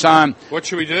out there. So What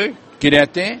should we do? get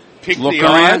out there, Pick look the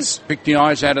around, eyes. pick the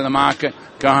eyes out of the market,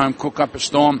 go home, cook up a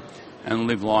storm, and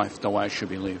live life the way it should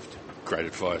be lived. Great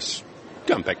advice.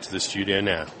 Going back to the studio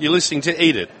now. You're listening to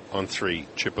Eat It on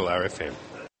 3RRR FM.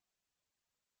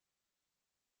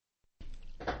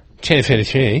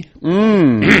 10:33.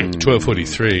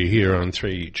 12:43 here on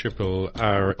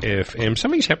 3RRR FM.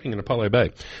 Something's happening in Apollo Bay.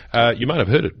 You might have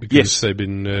heard it because Yes. they've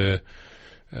been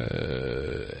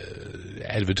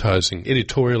advertising,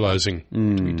 editorializing.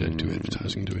 We don't do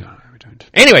advertising, do we? No, we don't.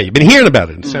 Anyway, you've been hearing about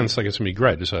it. It sounds like it's going to be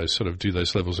great as I sort of do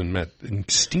those levels, and Matt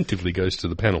instinctively goes to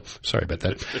the panel. Sorry about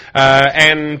that.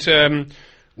 And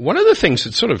one of the things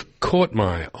that sort of caught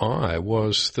my eye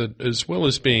was that, as well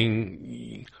as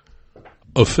being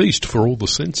a feast for all the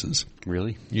senses.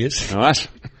 Really? Yes. All right.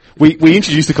 We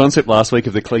introduced the concept last week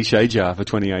of the cliche jar for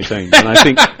 2018, and I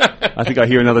think I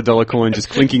hear another dollar coin just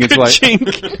clinking its way.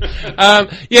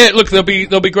 Yeah, look, there'll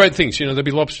be great things. You know, there'll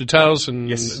be lobster tails, and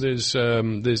yes.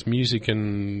 there's music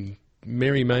and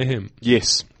merry mayhem.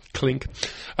 Yes, clink.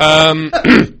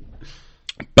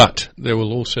 But there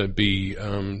will also be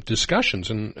discussions,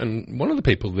 and one of the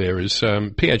people there is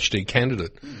PhD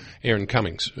candidate Erin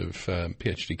Cummings of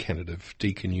PhD candidate of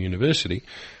Deakin University.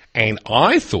 And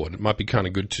I thought it might be kind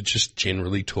of good to just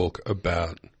generally talk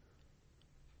about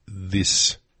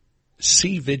this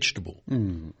sea vegetable,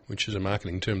 which is a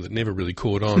marketing term that never really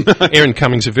caught on. Erin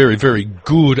Cummings, a very, very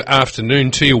good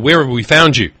afternoon to you. Where have we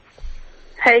found you?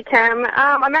 Hey, Cam.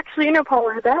 I'm actually in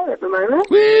Apollo Bay at the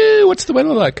moment. Woo, what's the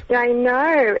weather like? Yeah, I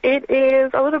know. It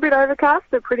is a little bit overcast,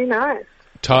 but pretty nice.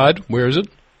 Tide, where is it?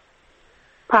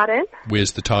 Pardon?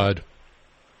 Where's the tide?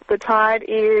 The tide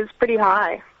is pretty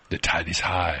high. The tide is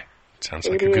high. Sounds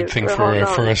like it a good is. thing We're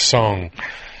for a song.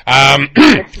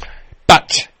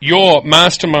 But your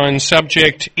mastermind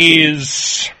subject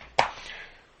is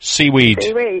seaweed.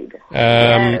 Seaweed.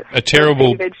 Yes, a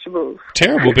terrible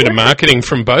bit of marketing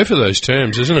from both of those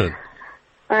terms, isn't it?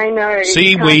 I know.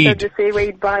 Seaweed. You can't judge a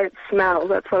seaweed by its smell.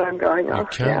 That's what I'm going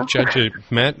off. You can't judge it.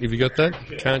 Matt, have you got that?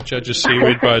 You can't judge a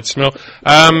seaweed by its smell.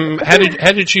 How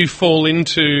did you fall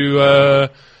into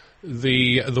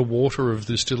the water of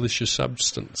this delicious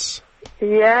substance?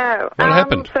 Yeah. What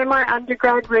happened? So my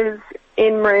undergrad was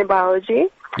in marine biology.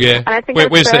 Yeah. And I think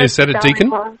where's that? Is that at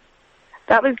Deakin?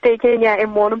 That was Deakin, yeah, in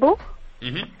Warrnambool.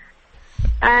 Mm-hmm.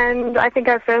 And I think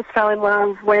I first fell in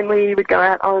love when we would go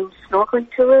out on snorkeling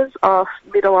tours off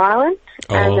Middle Island.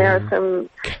 And there are some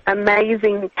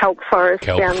amazing kelp forests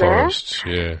down forests,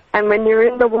 there. Yeah. And when you're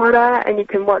in the water and you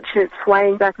can watch it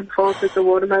swaying back and forth with the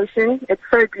water motion, it's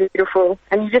so beautiful.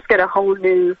 And you just get a whole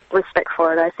new respect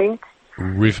for it, I think.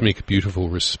 Rhythmic, beautiful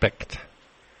respect.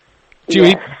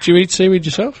 Do you eat seaweed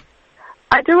yourself?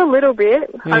 I do a little bit.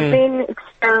 I've been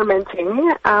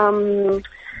experimenting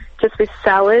just with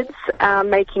salads,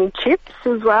 making chips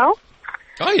as well.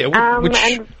 Oh, yeah.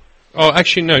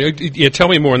 Actually, no. Yeah, tell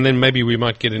me more, and then maybe we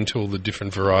might get into all the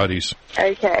different varieties.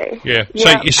 Okay. Yeah.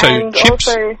 So chips,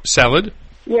 also, salad?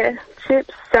 Yeah,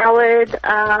 chips, salad.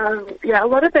 A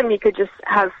lot of them you could just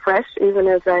have fresh, even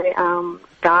as a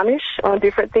garnish on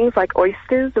different things, like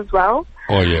oysters as well.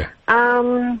 Oh, yeah.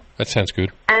 That sounds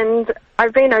good. And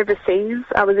I've been overseas.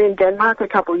 I was in Denmark a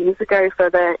couple of years ago for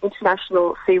the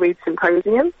International Seaweed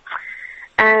Symposium.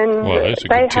 And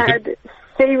they had...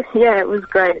 it was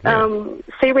great. Yeah.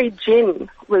 Seaweed gin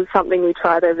was something we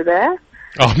tried over there.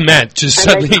 Oh, Matt just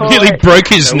suddenly nearly broke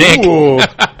his neck.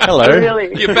 Hello.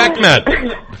 Really? You're back,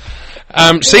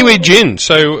 Matt. Seaweed gin.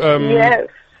 So, yes.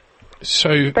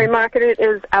 So they market it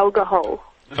as alcohol.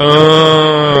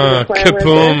 Oh,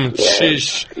 kaboom.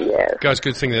 Yes. Yes. Guys,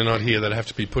 good thing they're not here. They'd have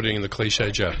to be putting in the cliche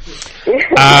jar. Do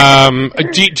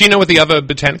you know what the other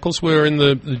botanicals were in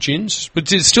the gins? But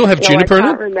did it still have juniper in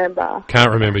it?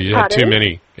 Can't remember. You had too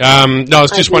many. No, I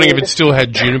was just wondering if it still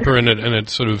had juniper in it and it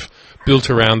sort of built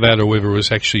around that, or whether it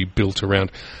was actually built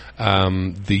around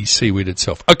the seaweed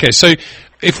itself. Okay, so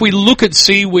if we look at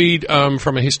seaweed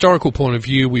from a historical point of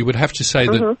view, we would have to say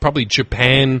that probably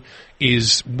Japan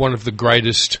is one of the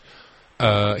greatest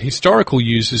historical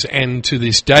users, and to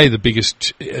this day the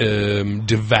biggest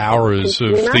devourers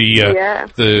of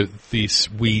this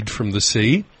weed from the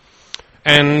sea.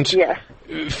 And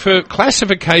for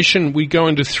classification, we go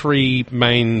into three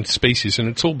main species, and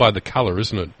it's all by the colour,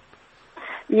 isn't it?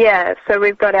 Yeah, so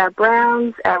we've got our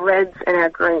browns, our reds, and our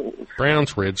greens.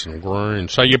 Browns, reds, and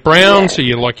greens. So your browns are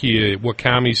like your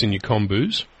wakamis and your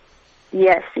kombus.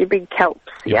 Yes, your big kelps,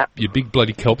 Your big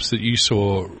bloody kelps that you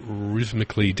saw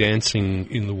rhythmically dancing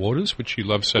in the waters, which you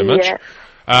love so much.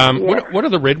 What are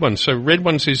the red ones? So red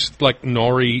ones is like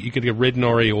nori, you could get red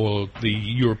nori or the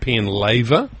European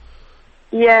laver.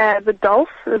 Yeah, the dolph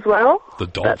as well. The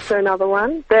dolph. That's another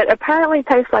one. That apparently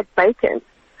tastes like bacon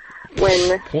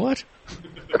when... What?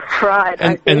 Fried,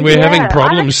 and we're having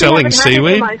problems selling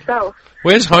seaweed?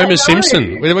 Where's Homer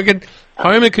Simpson?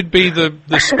 Homer could be the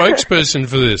spokesperson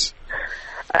for this.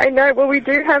 I know. Well, we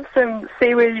do have some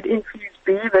seaweed-infused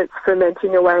beer that's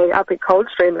fermenting away up at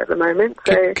Coldstream at the moment.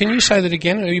 So can you say that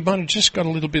again? You might have just got a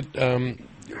little bit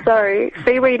So,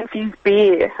 seaweed-infused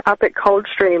beer up at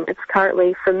Coldstream. It's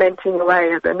currently fermenting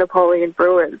away at the Napoleon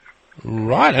Brewers.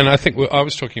 Right, and I think I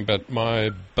was talking about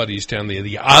my buddies down there,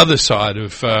 the other side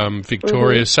of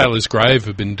Victoria. Sailor's Grave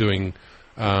have been doing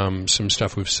some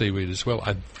stuff with seaweed as well.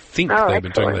 I think they've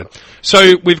been doing that.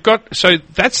 So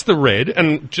that's the red,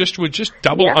 and we'll just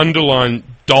double underline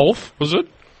Dolph, was it?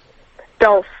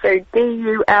 Dolph, so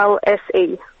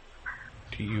D-U-L-S-E.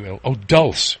 D-U-L. Oh,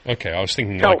 Dulce. Okay, I was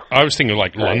thinking like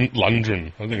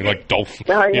Lundgren. I was thinking like Dolph.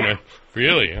 Oh, yeah. You know,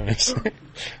 really,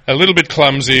 a little bit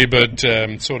clumsy, but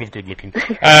sort of good looking.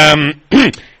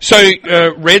 So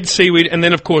red seaweed, and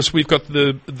then of course we've got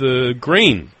the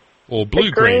green or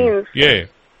blue green. Yeah.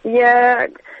 Yeah.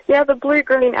 The blue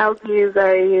green algae is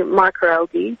a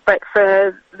microalgae, but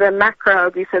for the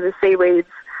macroalgae, so the seaweeds,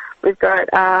 we've got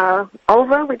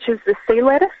ulva, which is the sea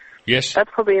lettuce. Yes. That's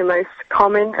probably the most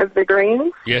common of the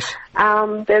greens. Yes.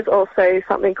 There's also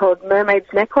something called mermaid's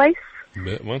necklace.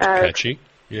 Well, catchy.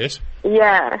 Yes.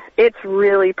 Yeah, it's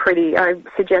really pretty. I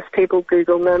suggest people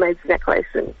Google mermaid's necklace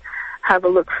and have a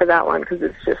look for that one because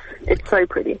it's so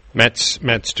pretty. Matt's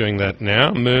doing that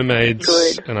now. Mermaids.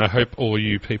 Good. And I hope all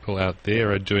you people out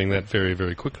there are doing that very,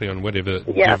 very quickly on whatever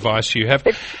device you have.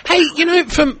 Hey,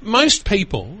 for most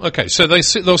people, okay, so they'll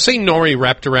see nori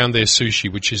wrapped around their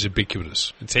sushi, which is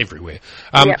ubiquitous. It's everywhere.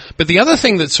 But the other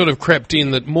thing that sort of crept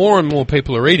in that more and more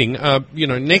people are eating,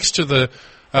 next to the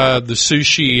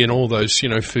sushi and all those,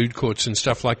 food courts and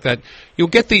stuff like that, you'll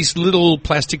get these little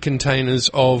plastic containers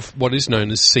of what is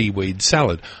known as seaweed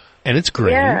salad. And it's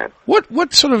green. Yeah.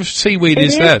 What sort of seaweed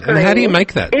is that? Green. And how do you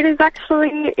make that? It is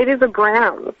a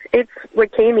brown. It's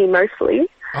wakame mostly.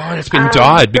 Oh, and it's been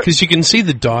dyed because you can see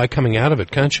the dye coming out of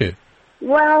it, can't you?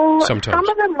 Well, sometimes. Some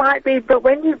of them might be, but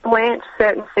when you blanch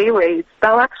certain seaweeds,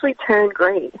 they'll actually turn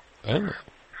green. Oh.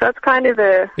 So it's kind of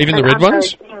even the red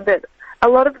ones? That a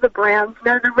lot of the browns,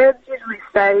 no, the reds usually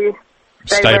stay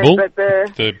stable, red,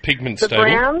 but the pigment the stable. The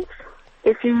browns,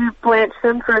 if you blanch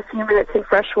them for a few minutes in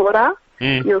fresh water,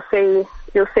 you'll see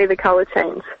the colour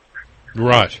change.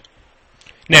 Right.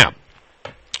 Now,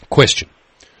 question.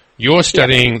 You're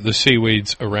studying the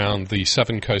seaweeds around the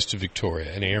southern coast of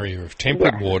Victoria, an area of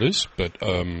temperate waters, but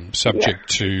subject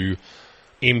to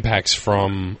impacts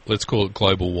from, let's call it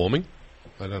global warming.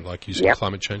 I don't like using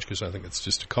climate change because I think it's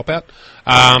just a cop-out.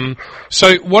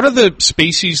 So what are the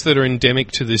species that are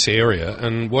endemic to this area,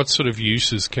 and what sort of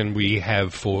uses can we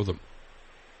have for them?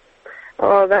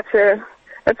 Oh, that's a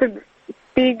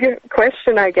big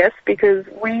question, I guess, because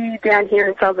we down here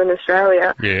in southern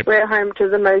Australia, we're home to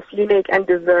the most unique and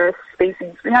diverse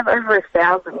species. We have over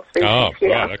 1,000 species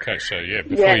here. Right, okay, so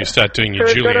before you start doing your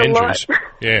Julie Andrews.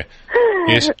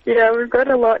 Yes. Yeah, we've got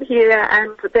a lot here,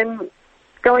 and then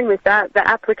going with that, the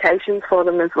applications for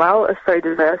them as well are so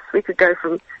diverse. We could go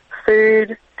from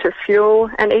food to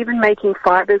fuel and even making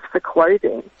fibres for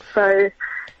clothing. So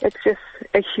it's just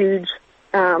a huge,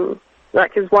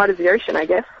 as wide as the ocean, I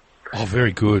guess. Oh,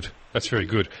 very good. That's very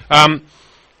good.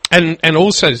 And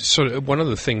also, sort of one of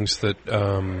the things that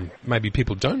maybe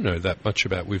people don't know that much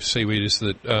about with seaweed is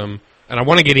that, and I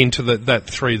want to get into that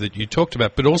three that you talked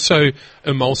about, but also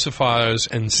emulsifiers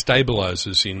and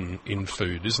stabilisers in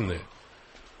food, isn't there?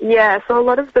 Yeah, so a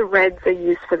lot of the reds are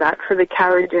used for that, for the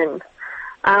carrageen.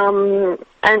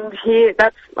 And here,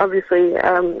 that's obviously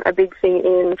a big thing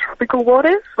in tropical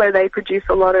waters, where they produce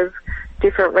a lot of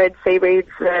different red seaweeds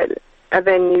that are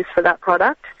then used for that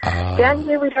product. Down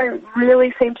here, we don't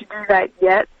really seem to do that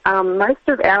yet. Most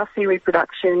of our seaweed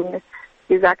production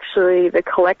is actually the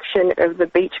collection of the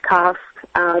beach cast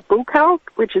bull kelp,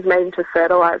 which is made into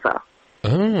fertiliser.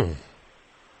 Oh.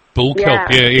 Bull kelp,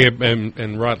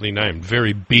 and rightly named.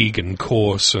 Very big and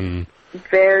coarse and...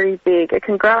 Very big. It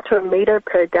can grow up to 1 metre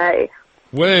per day.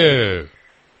 Whoa.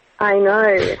 I know.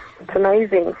 It's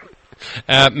amazing.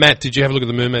 Matt, did you have a look at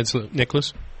the mermaid's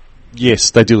necklace?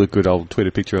 Yes, they do look good. I'll tweet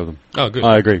a picture of them. Oh, good.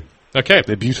 I agree. Okay.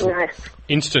 They're beautiful. Nice.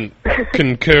 Instant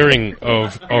concurring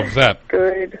of that.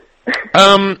 Good.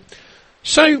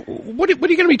 So, what are you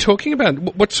going to be talking about?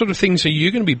 What sort of things are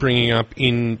you going to be bringing up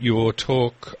in your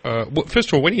talk? First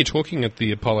of all, when are you talking at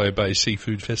the Apollo Bay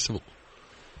Seafood Festival?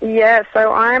 Yeah,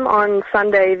 so I'm on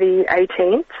Sunday the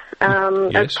 18th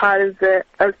as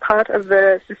part of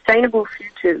the Sustainable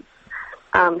Futures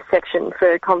section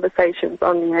for Conversations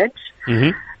on the Edge.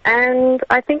 Mm-hmm. And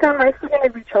I think I'm mostly going to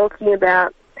be talking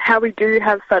about how we do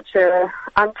have such a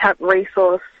untapped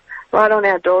resource right on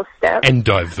our doorstep. And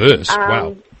diverse,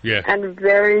 wow. Yeah. And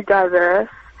very diverse.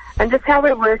 And just how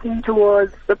we're working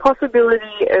towards the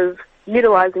possibility of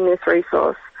utilising this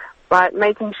resource, but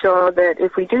making sure that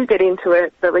if we do get into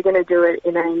it, that we're going to do it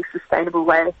in a sustainable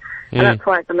way. And that's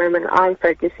why at the moment I'm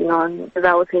focusing on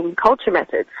developing culture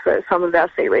methods for some of our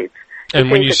seaweeds. And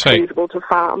when you say feasible to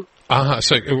farm.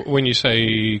 So when you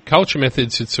say culture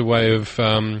methods, it's a way of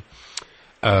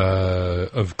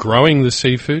growing the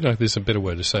seafood. There's a better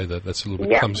way to say that. That's a little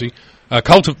bit clumsy.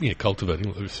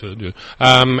 Cultivating,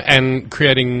 and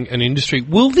creating an industry.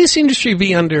 Will this industry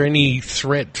be under any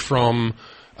threat from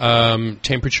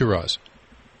temperature rise?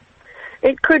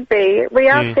 It could be. We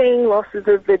are seeing losses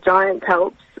of the giant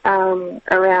kelps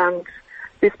around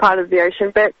this part of the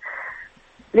ocean, but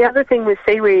the other thing with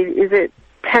seaweed is it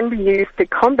can be used to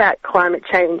combat climate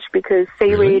change because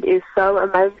seaweed is so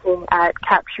amazing at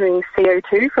capturing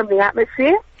CO2 from the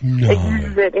atmosphere. It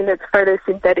uses it in its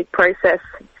photosynthetic process,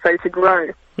 so to grow.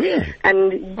 Really?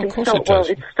 And it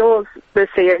stores the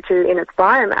CO2 in its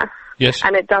biomass,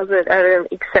 and it does it at an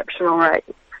exceptional rate.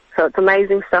 So it's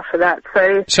amazing stuff for that.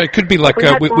 So it could be like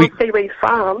if we had more seaweed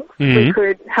farms, we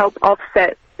could help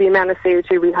offset the amount of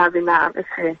CO2 we have in the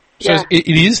atmosphere. So it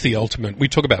is the ultimate. We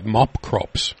talk about mop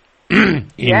crops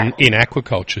in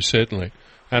aquaculture, certainly.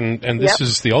 And this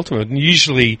is the ultimate. And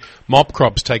usually mop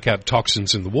crops take out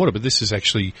toxins in the water, but this is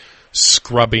actually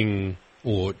scrubbing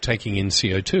or taking in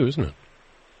CO2, isn't it?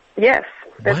 Yes,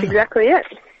 that's exactly it.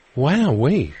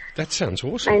 Wow-wee. That sounds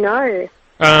awesome. I know.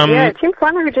 Tim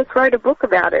Flannery just wrote a book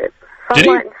about it.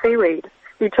 Sunlight and Seaweed.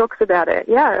 He talks about it,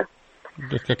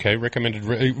 Okay,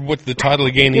 recommended. What the title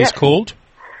again is called?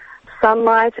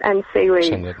 Sunlight and Seaweed.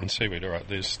 Sunlight and Seaweed. All right,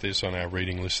 there's on our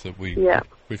reading list that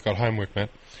we've got homework, Matt.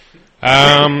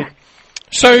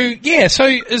 So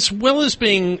as well as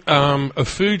being a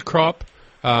food crop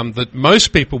that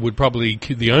most people would probably,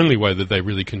 the only way that they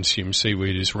really consume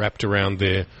seaweed is wrapped around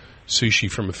their sushi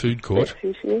from a food court.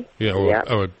 Sushi.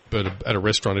 Or at a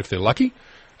restaurant if they're lucky.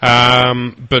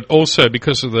 But also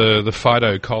because of the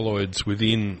phytocolloids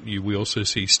within, we also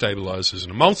see stabilizers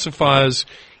and emulsifiers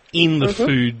in the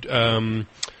food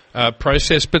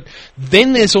process. But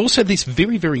then there's also these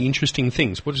very, very interesting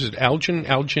things. What is it?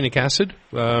 Alginic acid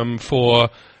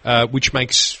which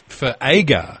makes for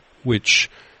agar, which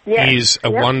is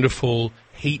a wonderful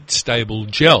heat-stable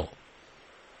gel.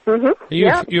 Mm-hmm.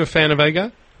 Are you a fan of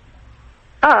agar?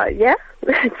 Yeah,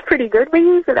 it's pretty good. We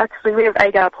use it actually. We have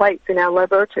agar plates in our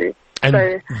laboratory,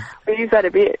 so we use that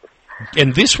a bit.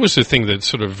 And this was the thing that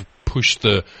sort of pushed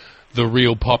the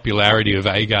real popularity of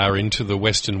agar into the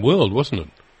Western world, wasn't it?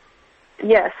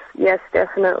 Yes,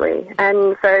 definitely.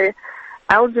 And so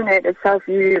alginate itself,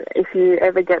 if you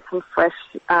ever get some fresh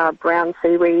brown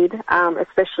seaweed,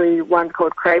 especially one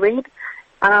called crayweed,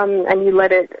 and you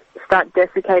let it start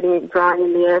desiccating, drying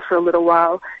in the air for a little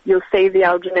while, you'll see the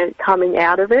alginate coming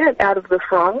out of the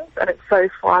fronds, and it's so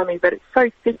slimy, but it's so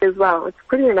thick as well. It's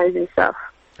pretty amazing stuff.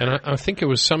 And I think it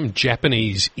was some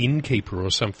Japanese innkeeper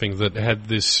or something that had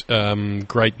this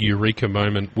great eureka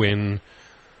moment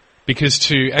because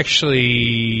to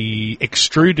actually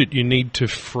extrude it, you need to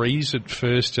freeze it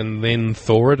first and then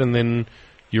thaw it, and then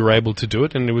you're able to do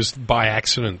it. And it was by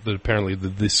accident that apparently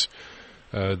this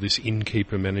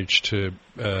innkeeper managed to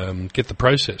get the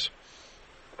process.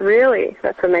 Really?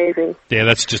 That's amazing.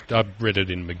 Yeah, I read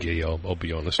it in McGee, I'll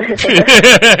be honest.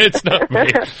 It's not me.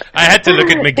 I had to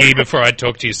look at McGee before I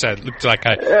talked to you, so it looked like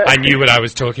I knew what I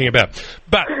was talking about.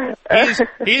 But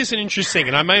here's an interesting,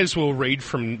 and I may as well read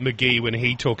from McGee when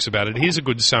he talks about it. Here's a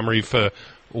good summary for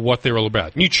what they're all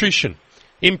about. Nutrition.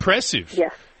 Impressive.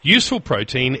 Yes. Useful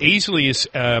protein, easily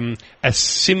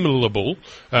assimilable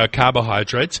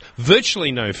carbohydrates,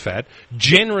 virtually no fat,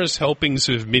 generous helpings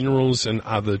of minerals and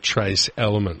other trace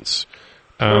elements.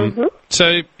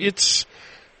 So it's,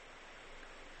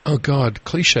 oh God,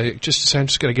 cliche. I'm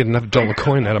just going to get another $1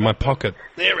 coin out of my pocket.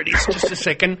 There it is. Just a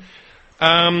second.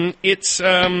 There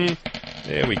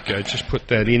we go. Just put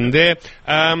that in there.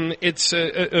 It's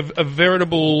a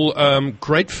veritable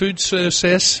great food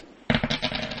success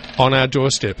on our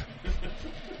doorstep.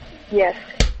 Yes.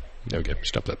 There we go.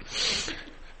 Stop that.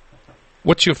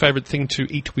 What's your favourite thing to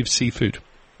eat with seafood?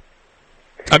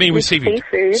 I mean, with seaweed.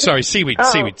 Seafood? Sorry, seaweed.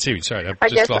 Seaweed. Sorry, I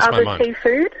just lost my mind.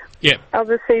 Seafood? Yeah.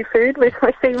 Other seafood with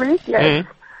my seaweed? Yes.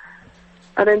 Mm-hmm.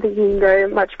 I don't think you can go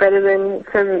much better than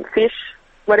some fish,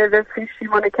 whatever fish you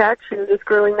want to catch, and just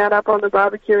grilling that up on the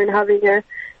barbecue and having a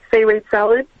seaweed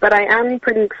salad. But I am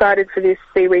pretty excited for this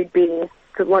seaweed beer.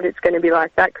 To what it's going to be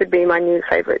like. That could be my new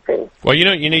favourite thing. Well, you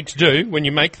know what you need to do when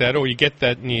you make that or you get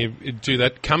that and you do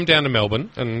that, come down to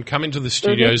Melbourne and come into the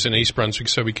studios in East Brunswick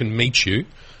so we can meet you,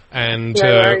 and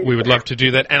we would love to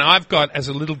do that. And I've got, as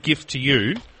a little gift to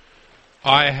you,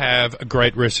 I have a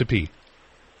great recipe.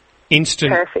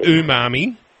 Instant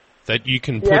umami that you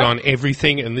can put on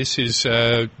everything, and this is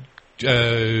via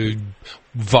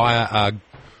our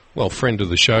friend of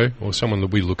the show or someone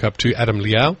that we look up to, Adam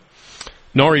Liao.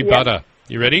 Nori butter.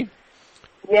 You ready?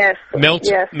 Yes. I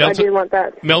do want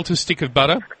that. Melt a stick of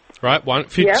butter, right?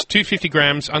 250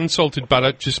 grams unsalted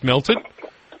butter, just melt it.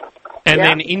 And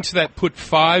then into that put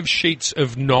 5 sheets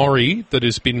of nori that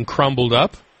has been crumbled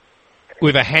up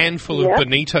with a handful of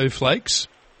bonito flakes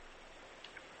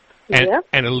and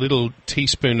a little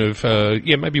teaspoon of,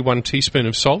 maybe 1 teaspoon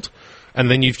of salt. And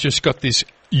then you've just got this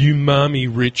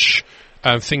umami-rich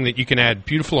thing that you can add.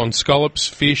 Beautiful on scallops,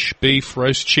 fish, beef,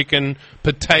 roast chicken,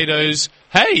 potatoes.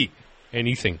 Hey!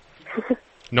 Anything.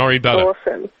 Nori butter.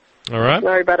 Awesome. All right.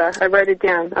 Nori butter. I wrote it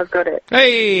down. I've got it.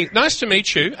 Hey, nice to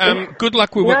meet you. Good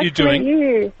luck with what you're doing. Nice to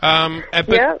meet you.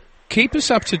 But keep us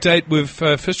up to date with,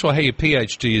 first of all, how your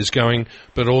PhD is going,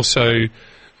 but also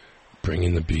bring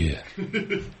in the beer.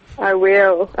 I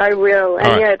will.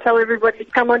 And tell everybody to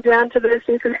come on down to the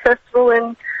Seafood Festival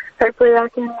and hopefully I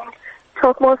can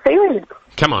talk more seaweed.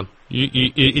 Come on.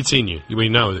 It's in you. We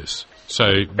know this.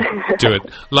 So do it.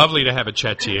 Lovely to have a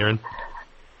chat to you, Erin.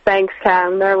 Thanks,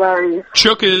 Cam. No worries.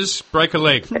 Chookers, break a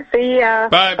leg. See ya.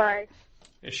 Bye.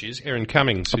 There she is, Erin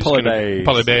Cummings. Apollo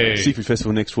Bay. Seafood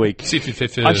Festival next week. Seafood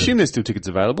Festival. I assume there's still tickets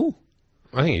available.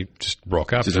 I think you just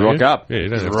rock up. Just rock up. Yeah, you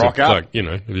don't have rock to, up. Like,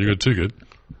 if you got a ticket,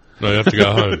 no, you have to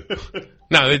go home.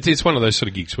 No, it's one of those sort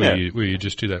of gigs where you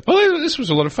just do that. Well, this was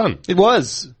a lot of fun. It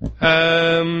was.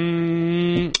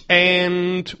 And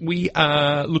we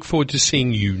look forward to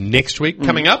seeing you next week.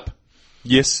 Coming up.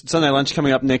 Yes, Sunday lunch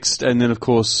coming up next, and then, of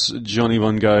course, Johnny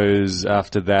One goes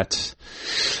after that.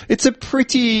 It's a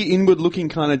pretty inward-looking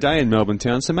kind of day in Melbourne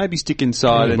town, so maybe stick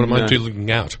inside. What am I doing looking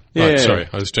out? Yeah. Right, sorry,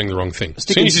 I was doing the wrong thing. As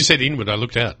soon as you said inward, I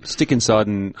looked out. Stick inside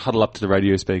and huddle up to the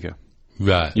radio speaker.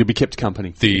 Right. You'll be kept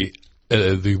company. The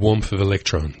warmth of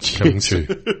electrons coming through.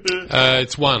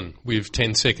 It's 1 with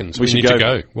 10 seconds. We need to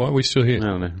go. Why are we still here? I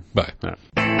don't know. Bye. No.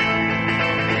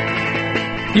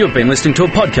 You've been listening to a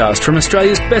podcast from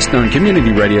Australia's best-known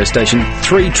community radio station,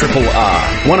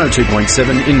 3RRR,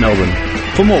 102.7 in Melbourne.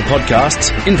 For more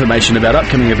podcasts, information about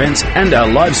upcoming events and our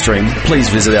live stream, please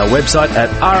visit our website at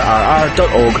rrr.org.au.